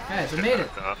 easy to Guys, I get made it.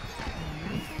 knocked off.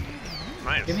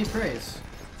 Nice. Give me praise.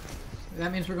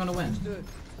 That means we're gonna win.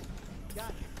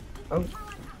 Oh.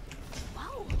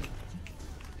 Wow.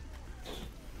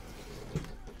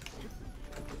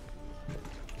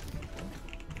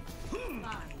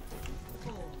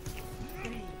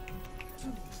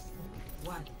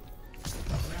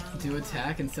 Do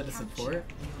attack instead of support?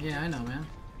 Yeah, I know, man.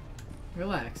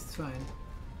 Relax, it's fine.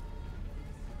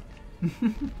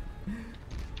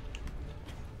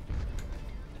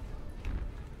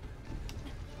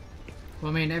 Well,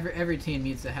 I mean, every team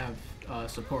needs to have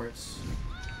supports.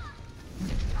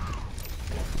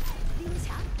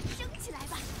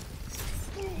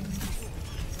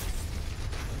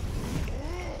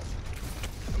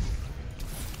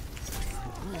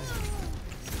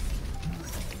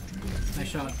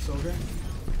 shot, soldier.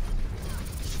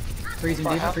 Freezing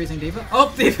diva, freezing diva.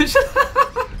 Oh, diva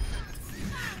shot!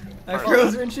 I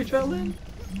froze her and she fell in.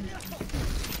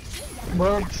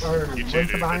 Well, You too,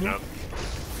 dude. Good job.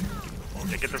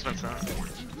 Yeah, get this one, son.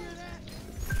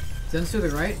 Zen's to the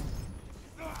right.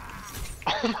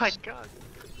 Oh my god.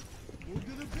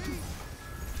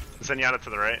 Zenyatta to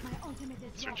the right.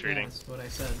 He's retreating. That's what I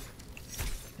said.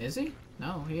 Is he?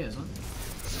 No, he isn't.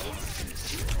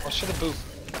 What should have boop?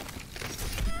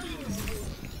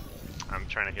 I'm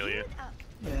trying to heal you.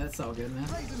 Yeah, that's all good, man.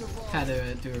 Had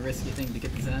to do a risky thing to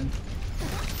get the Zen.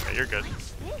 Yeah, you're good.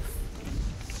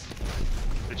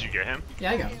 Did you get him?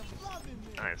 Yeah, I got him.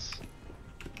 Nice.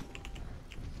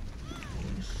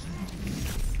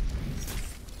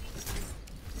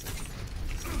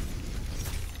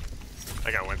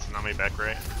 I got Winston on me back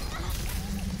right.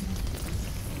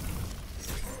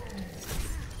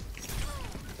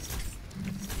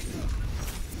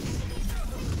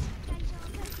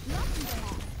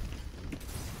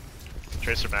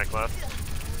 Tracer back left.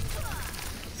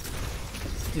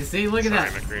 You see, look at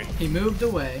that. McCree. He moved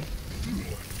away.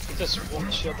 Just one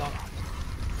shield down.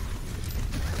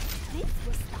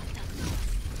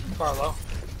 Far low.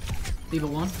 Diva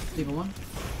 1, Diva 1.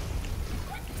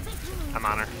 I'm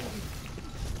on her.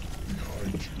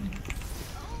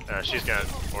 She's got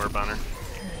orb on her.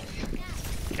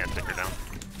 Can't take her down.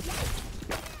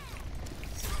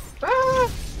 Ah!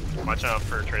 Watch out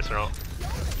for Tracer ult.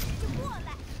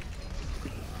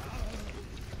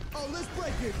 Oh, let's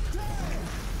break it.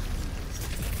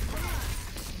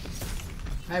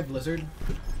 I have Blizzard.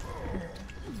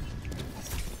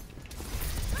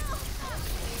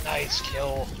 Nice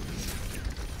kill.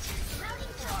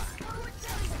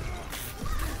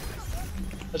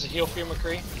 There's a heal for you,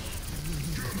 McCree.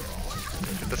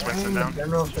 Get this Winston down.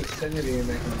 General vicinity and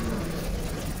making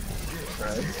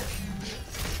right.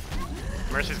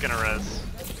 Mercy's gonna res.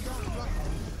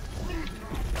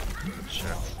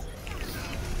 Shit.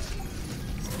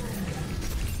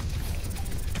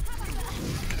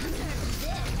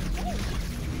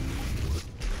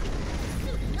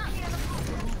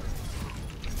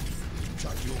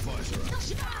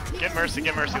 Get Mercy,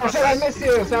 get Mercy. Oh shit, I missed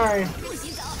you, sorry.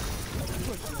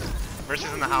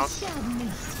 Mercy's in the house.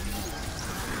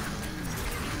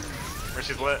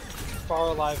 Mercy's lit. Far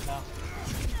alive now.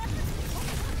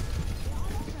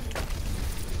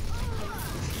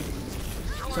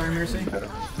 Sorry, Mercy.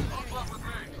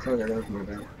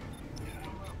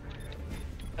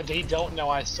 They don't know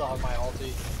I still have my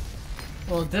ulti.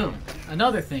 Well, Dylan,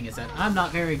 another thing is that I'm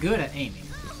not very good at aiming.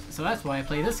 So that's why I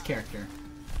play this character.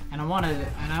 And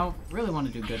I really want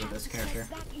to do good with this character.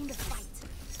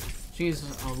 She's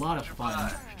a lot of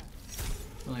fun.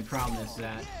 The only problem is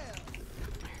that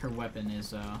her weapon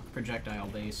is projectile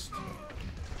based.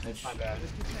 Which... My bad.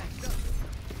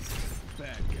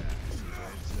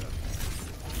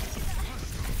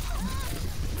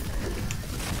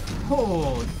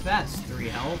 Oh, that's 3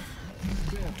 health.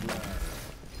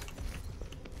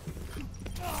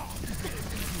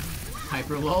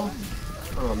 Hyper low.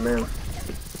 Oh man.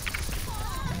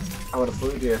 I would have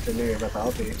booed you if I knew you about the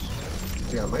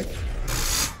ulti. You got Mike?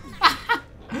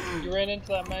 You ran into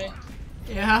that May?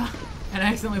 Yeah, and I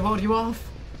accidentally walled you off.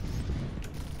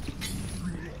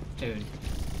 Dude.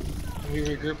 Can we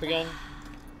regroup again?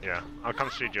 Yeah, I'll come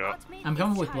shoot you up. I'm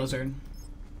coming with Blizzard.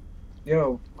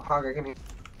 Yo, Hog, I can hear.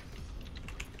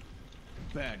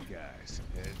 Bad guys,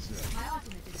 heads up.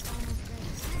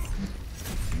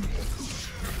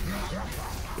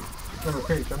 No,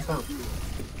 McCree, jump down.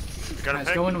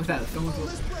 Let's go in with that. Let's go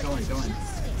in. Go in.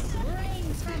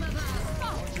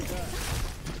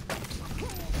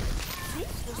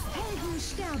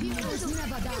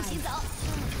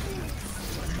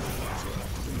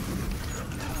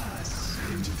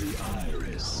 Into the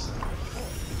iris.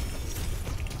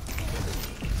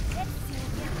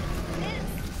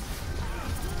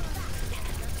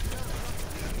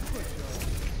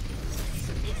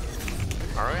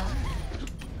 Alright.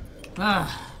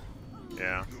 Ah.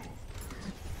 Yeah.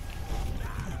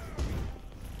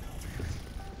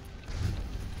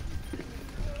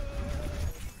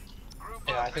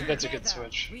 Yeah, I think that's a good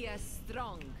switch. We are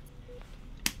strong.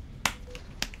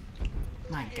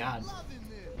 My god.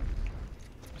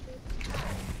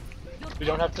 We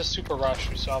don't have to super rush,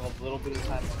 we still have a little bit of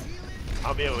time.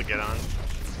 I'll be able to get on.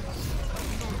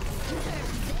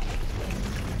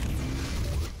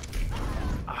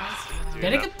 Dude,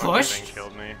 Did it that get fucking pushed? thing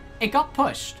killed me. It got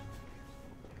pushed.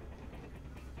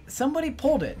 Somebody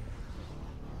pulled it.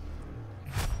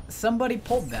 Somebody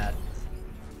pulled that.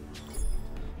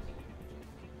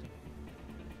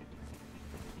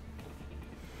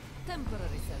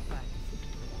 Temporary setback.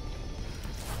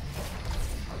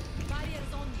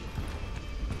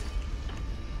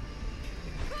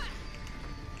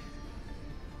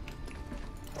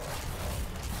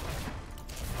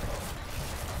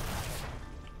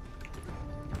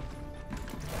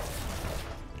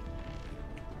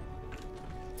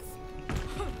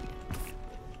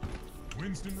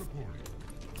 Winston reporting.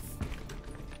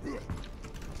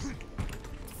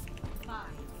 5,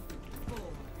 4,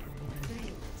 3,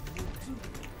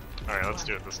 2. Alright, let's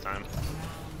do it this time.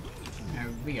 Yeah,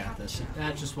 we got this.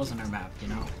 That just wasn't our map, you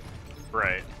know?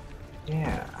 Right.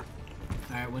 Yeah.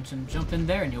 Alright, Winston, jump in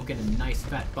there and you'll get a nice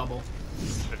fat bubble.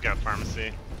 They've got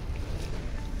pharmacy.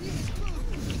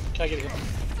 Can I get here?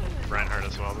 Reinhardt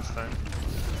as well this time.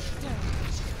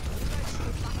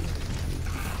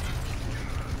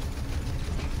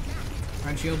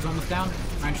 Rein shield's almost down.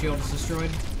 Rein shield is destroyed.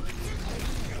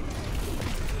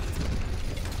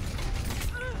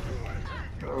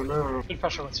 Oh no. Good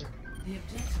pressure, Winston.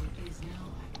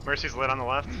 Mercy's lit on the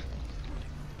left.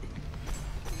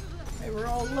 Hey, we're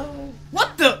all low.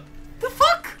 What the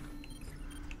fuck?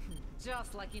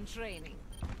 Just like in training.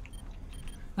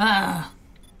 Ah.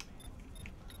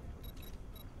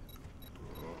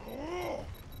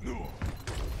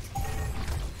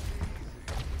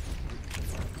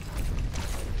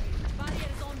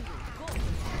 Barriers on you.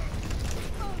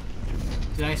 Go.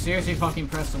 Did I seriously fucking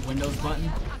press the Windows button?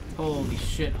 Holy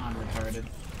shit, I'm retarded.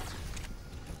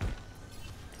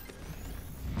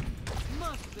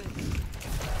 Must be.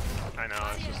 I know,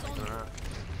 I was just thinking that.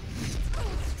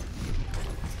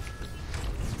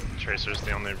 Tracer's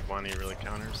the only one he really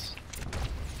counters.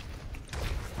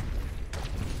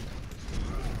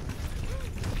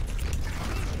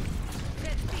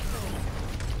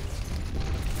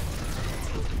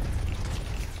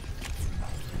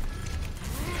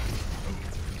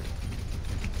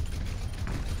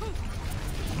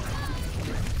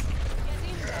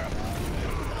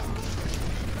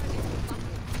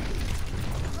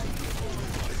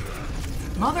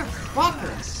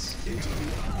 Motherfucker!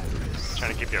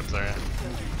 Trying to keep you up, Zarya.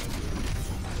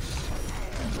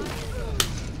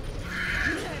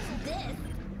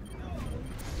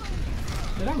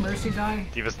 Did our Mercy die?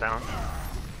 D.Va's down.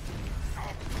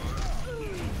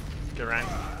 Get Ryan.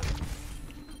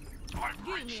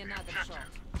 Give me another shot.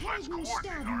 Let's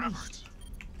coordinate our efforts.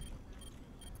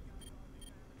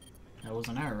 That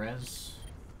wasn't our res.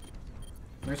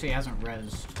 Mercy hasn't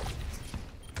rezzed.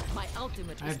 My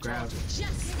ultimate I is grabbed.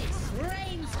 justice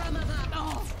reigns from above.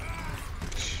 Oh.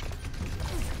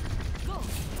 Go.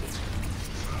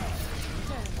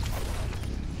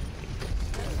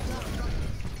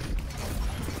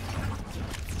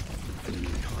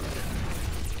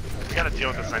 We gotta deal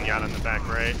with the Zenyatta in the back,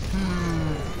 right?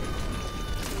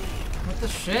 What the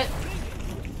shit?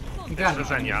 You It's gotta the be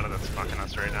kidding me. Zenyatta that's fucking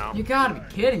us right now. You gotta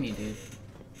be kidding me, dude.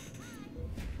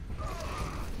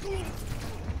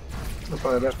 That's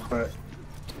why that's quiet.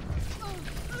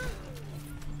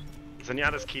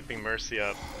 Zenyatta's keeping Mercy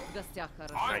up. And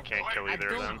I can't kill either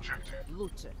of them.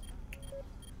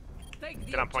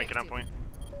 Get on point, get on point.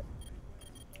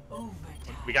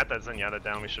 We got that Zenyatta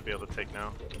down, we should be able to take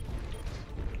now.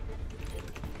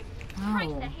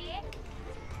 Oh.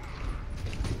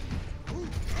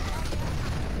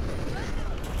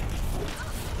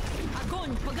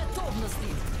 Огонь по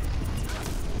готовности.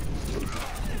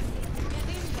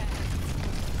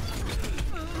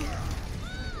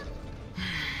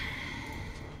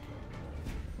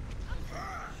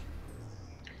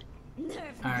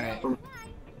 Alright.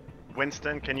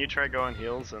 Winston, can you try going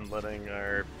heals and letting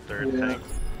our third Yeah. tank?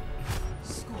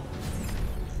 Score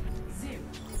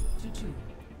 0-2.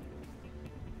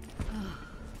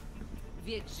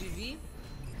 Ведь живи.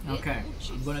 Okay.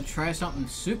 I'm gonna try something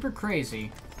super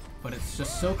crazy, but it's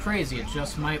just so crazy it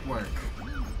just might work.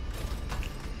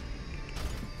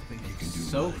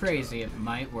 So crazy it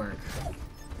might work.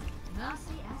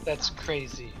 That's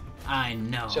crazy. I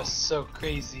know. Just so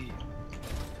crazy.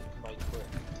 Might work.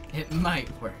 It might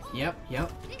work. Yep,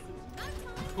 yep.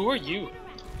 Who are you?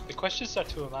 The question is not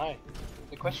who am I.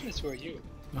 The question is who are you?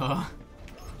 I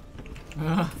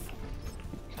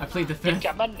plead the fifth.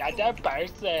 Become another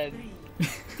person.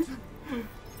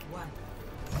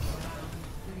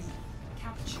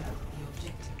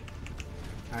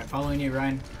 Alright, following you,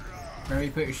 Ryan. Wherever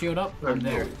you put your shield up, I'm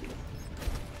there.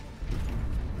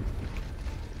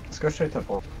 Let's go straight to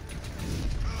full.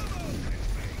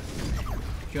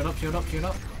 Shield up, shield up, shield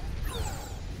up.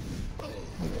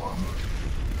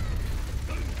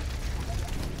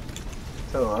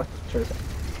 To the left. Cheers.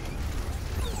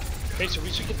 Wait, so we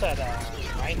should get that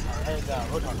Reinhardt or the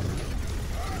Roadhog.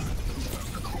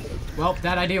 Well,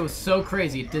 that idea was so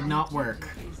crazy it did not work.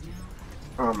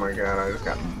 Oh my god, I just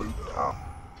got moved off.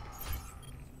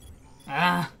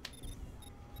 Ah.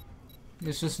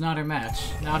 It's just not our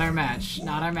match. Not our match.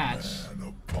 Not our match.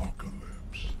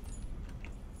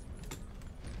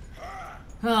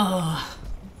 Oh.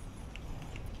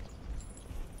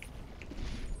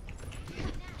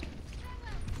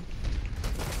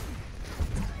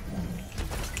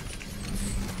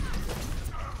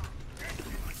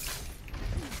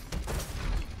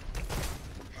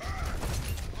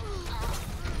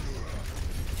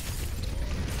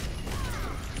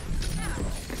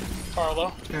 Far low.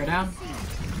 Fair down.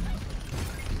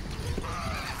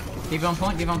 D.Va on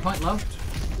point, low.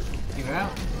 D.Va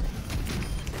out.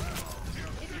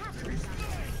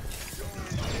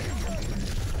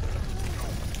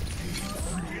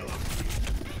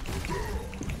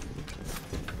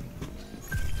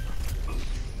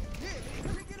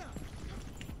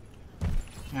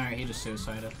 Alright, he just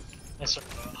suicided. Yes, sir.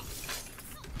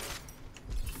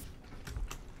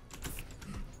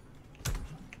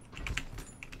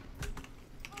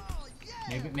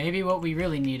 Maybe what we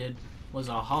really needed was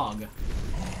a hog.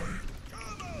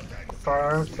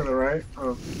 Far to the right.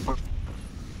 Oh.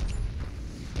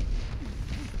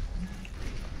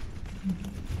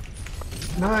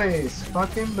 Nice,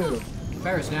 fucking boom.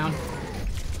 Ferris down.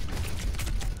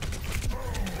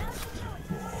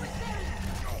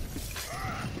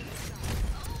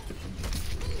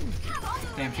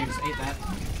 Damn, she just ate that.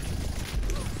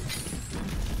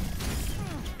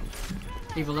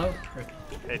 D.Va low.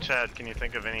 Hey Chad, can you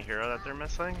think of any hero that they're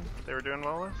missing? They were doing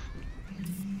well with?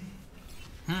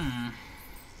 Yeah.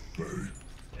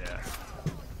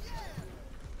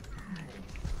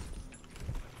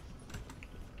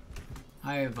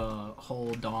 I have a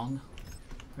whole dong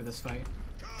for this fight.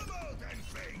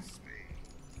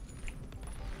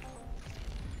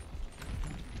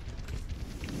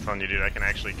 I'm telling you, dude, I can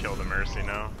actually kill the Mercy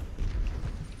now.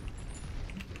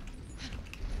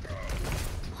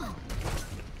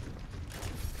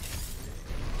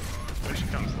 There she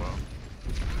comes low.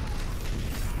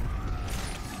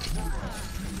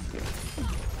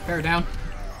 Fair down.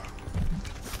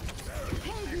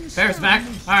 Fair's back.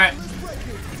 Alright.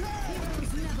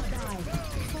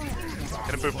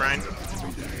 Get a boop, Brian.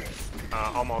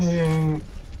 Almost.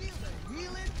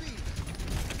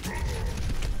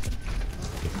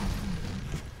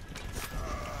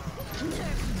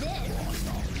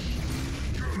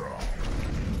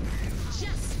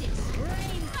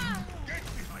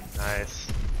 Nice.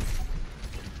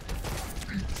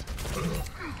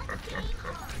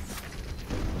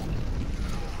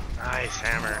 Nice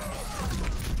hammer.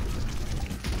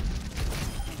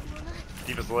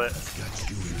 D.Va's lit.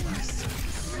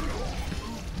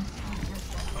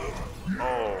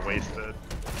 Oh, wasted.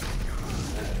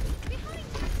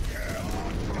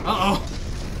 Uh-oh.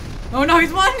 Oh no,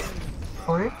 he's won!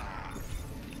 Point.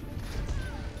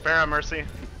 Pharah, Mercy.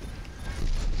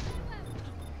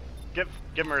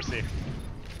 Get Mercy.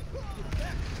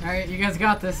 Alright, you guys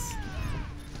got this.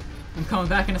 I'm coming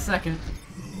back in a second.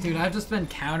 Dude, I've just been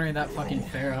countering that fucking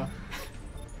Pharah.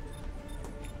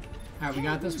 Alright, we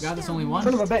got this, only one.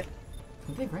 Son of a bitch.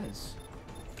 Who'd they raise?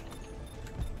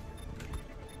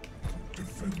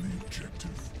 Defend the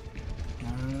objective.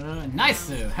 Nice,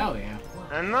 hell yeah.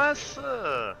 And that's,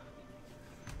 I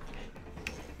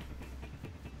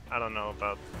don't know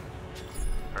about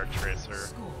our Tracer.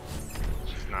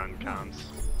 She's not in comms.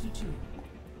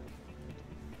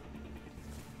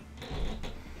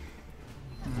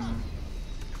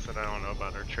 Said I don't know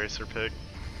about our Tracer pick,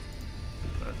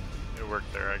 but it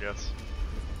worked there, I guess.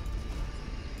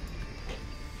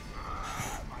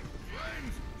 My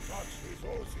friends, such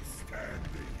resources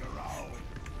standing around.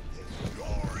 It's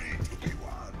glory to be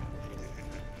won.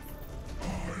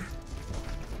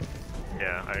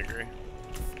 Yeah, I agree.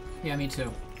 Yeah, me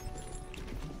too.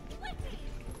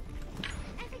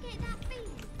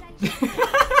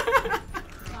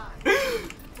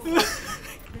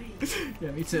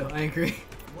 Yeah, me too. I agree.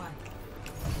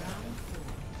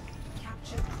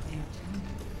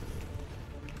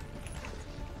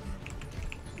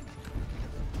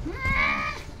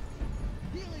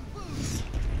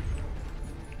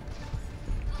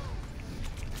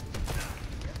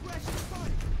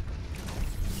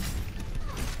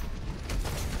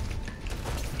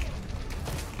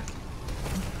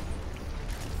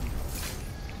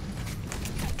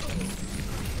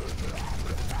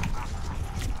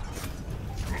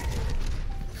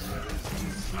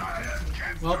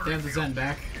 Well, they have the Zen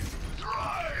back.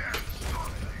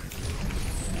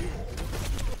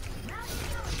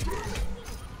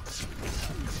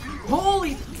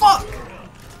 Holy fuck!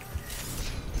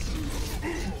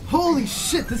 Holy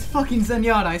shit, this fucking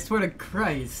Zenyatta, I swear to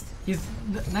Christ. He's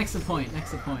next to point, next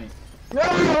to point.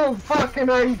 No, fucking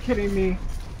are you kidding me?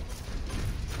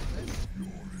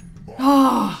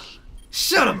 Ah!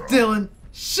 Shut up, Dylan!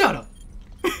 Shut up!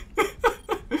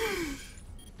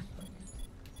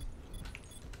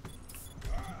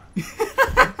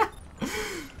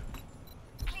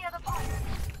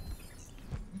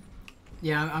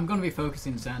 Yeah, I'm gonna be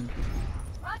focusing Zen.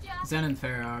 Zen and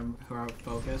Pharah are who are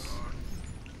focused.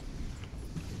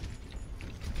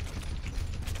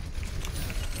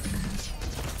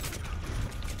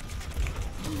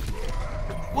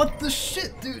 What the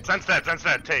shit, dude? Sense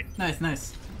that, take. Nice,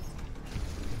 nice.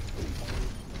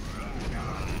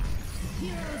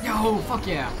 Yo, fuck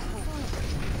yeah.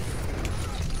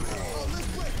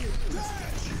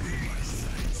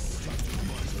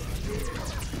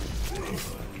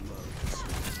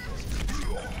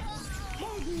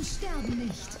 Helden sterben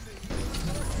nicht.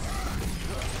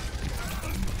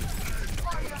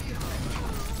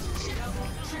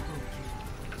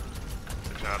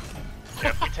 Good job.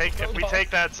 Yeah, if we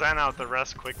take that Zen out, the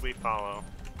rest quickly follow.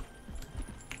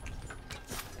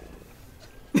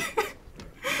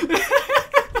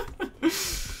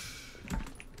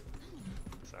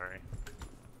 Sorry.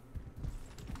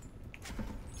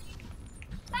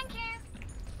 Thank you.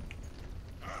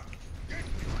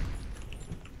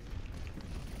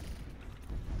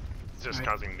 It's just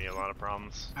causing me a lot of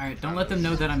problems. Alright, don't let them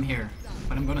know that I'm here,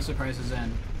 but I'm gonna surprise the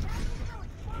Zen.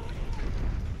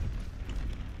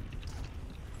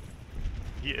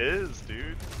 He is,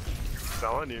 dude. I'm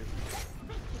telling you.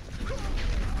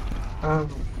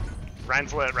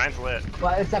 Ryan's lit.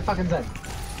 Well, it's that fucking Zen.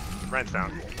 Ryan's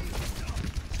down.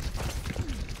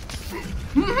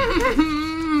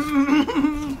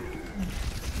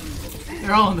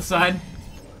 They're all on the side.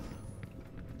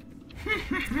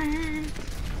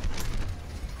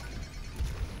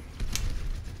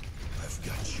 I've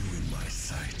got you in my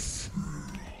sights.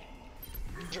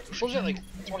 Shows you at like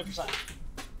 20%.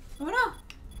 Oh no!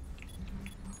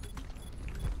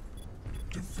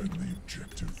 Defend the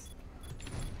objective.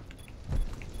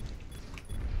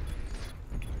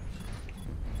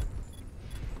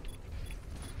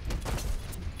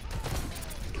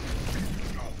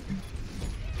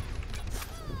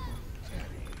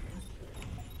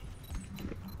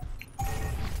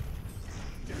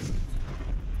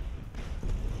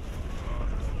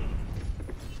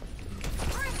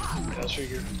 That's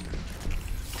triggered.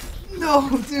 No,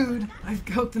 dude! I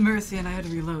got the Mercy and I had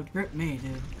to reload. Rip me,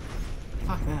 dude.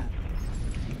 Fuck that.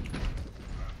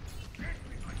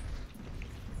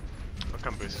 I'll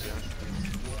come boost you.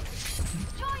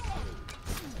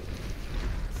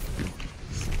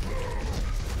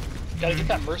 Gotta get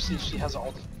that Mercy if she has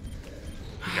ult.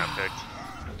 You got picked.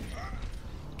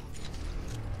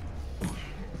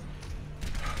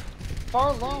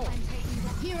 Far low.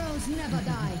 Heroes never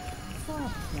die.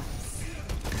 Fortress.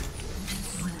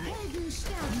 Helden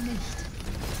sterben nicht.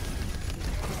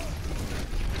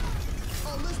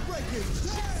 Oh, let's break it.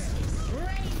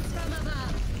 Rain from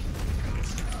above.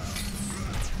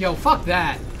 Yo, fuck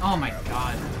that! Oh my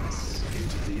god.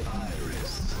 Into the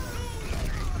iris.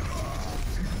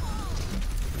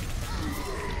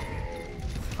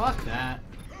 Fuck that.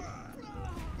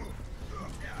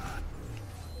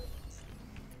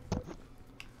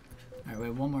 Alright,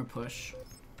 wait, one more push.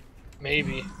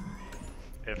 Maybe.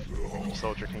 If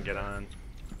Soldier can get on.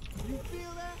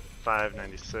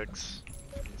 596,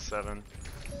 7,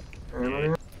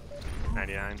 8,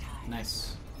 99.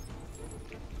 Nice.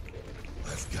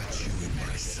 I've got you in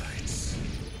my sights.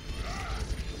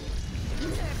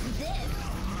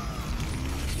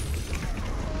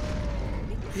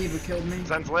 D.Va killed me.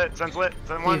 Zen's lit, Zen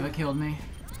one. D.Va killed me.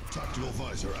 Tactical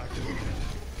visor activated.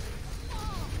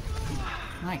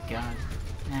 My god.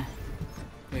 Eh.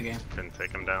 Good game. Couldn't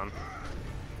take him down.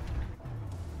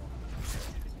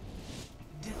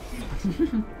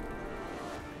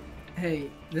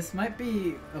 Hey, this might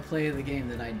be a play of the game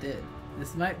that I did.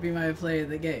 This might be my play of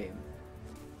the game.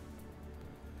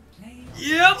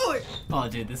 Yeah, boy! Oh,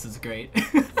 dude, this is great.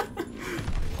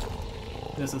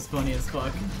 This is funny as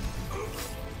fuck.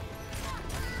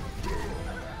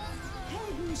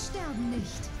 Helden sterben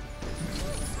nicht.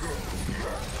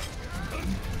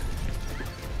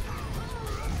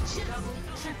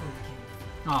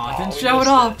 Oh, I didn't show it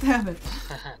off, damn it!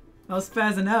 I was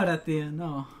spazzing out at the end,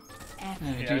 no.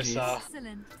 Anyway, Yeah, I GG's. saw.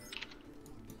 Excellent.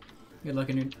 Good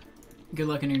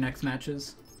luck in your next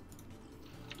matches.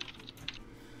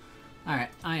 Alright,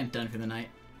 I am done for the night.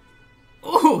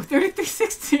 Ooh,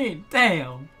 33-16!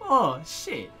 Damn! Oh,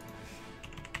 shit.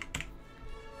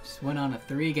 Just went on a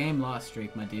 3-game loss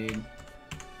streak, my dude.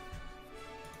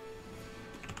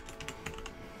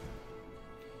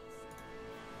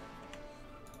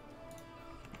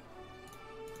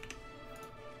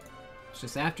 It's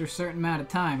just after a certain amount of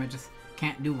time, I just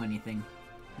can't do anything.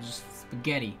 It's just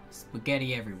spaghetti.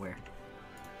 Spaghetti everywhere.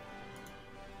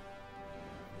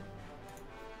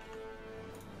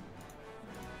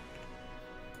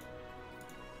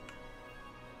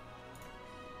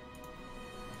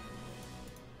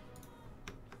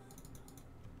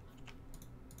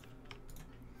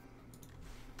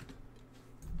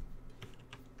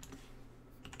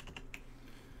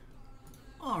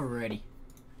 Alrighty.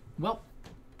 Well,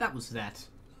 that was that.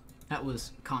 That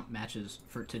was comp matches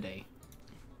for today.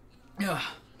 Ugh,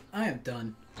 I am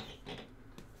done.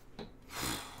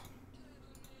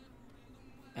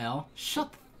 L,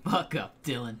 shut the fuck up,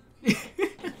 Dylan.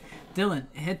 Dylan,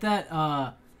 hit that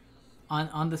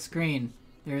on the screen.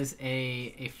 There's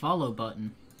a follow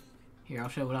button. Here, I'll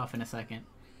show it off in a second.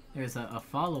 There's a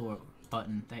follow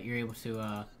button that you're able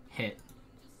to hit.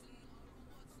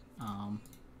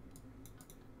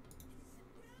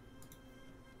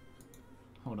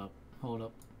 Hold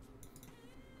up.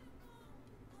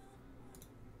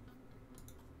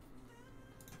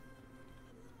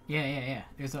 Yeah.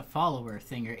 There's a follower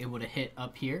thing you're able to hit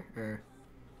up here, or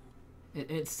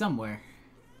it's somewhere.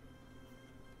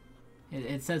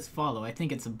 It says follow. I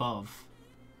think it's above.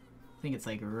 I think it's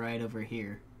like right over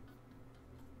here.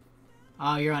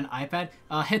 Oh, you're on iPad?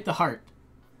 Hit the heart.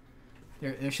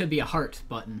 There should be a heart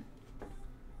button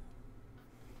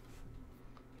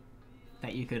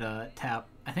that you could tap.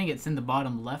 I think it's in the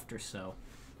bottom left or so.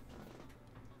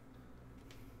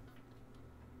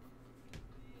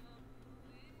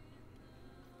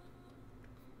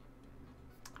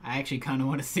 I actually kind of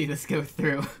want to see this go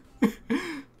through.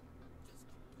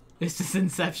 It's just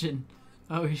Inception.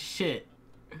 Oh shit.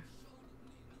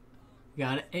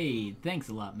 Got it. Hey, thanks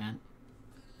a lot, man.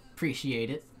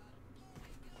 Appreciate it.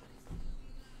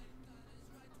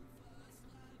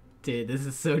 Dude, this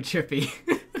is so trippy.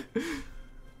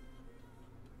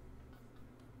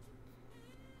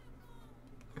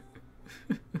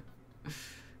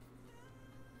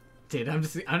 Dude, I'm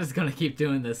just gonna keep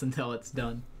doing this until it's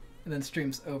done. And then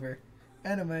stream's over.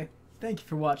 Anyway, thank you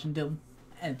for watching, Dylan.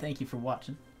 And thank you for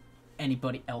watching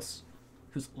anybody else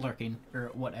who's lurking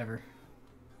or whatever.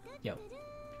 Yo,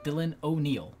 Dylan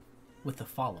O'Neill with the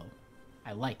follow.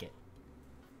 I like it.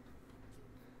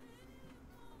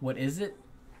 What is it?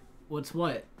 What's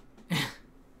what?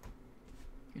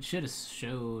 It should have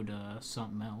showed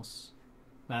something else.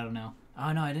 But I don't know.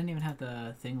 Oh no, I didn't even have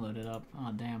the thing loaded up.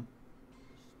 Oh damn.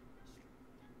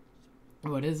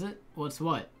 What is it? What's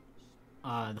what?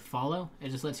 The follow? It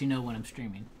just lets you know when I'm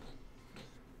streaming.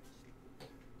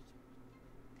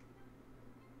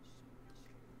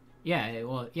 Yeah,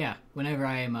 well, yeah. Whenever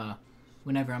I'm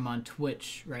on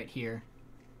Twitch right here,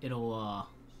 it'll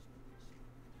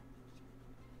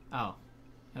oh,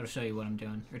 it'll show you what I'm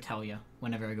doing or tell you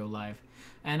whenever I go live.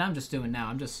 And I'm just doing now.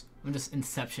 I'm just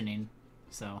inceptioning.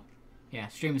 So, yeah,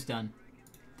 stream is done.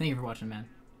 Thank you for watching, man.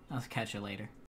 I'll catch you later.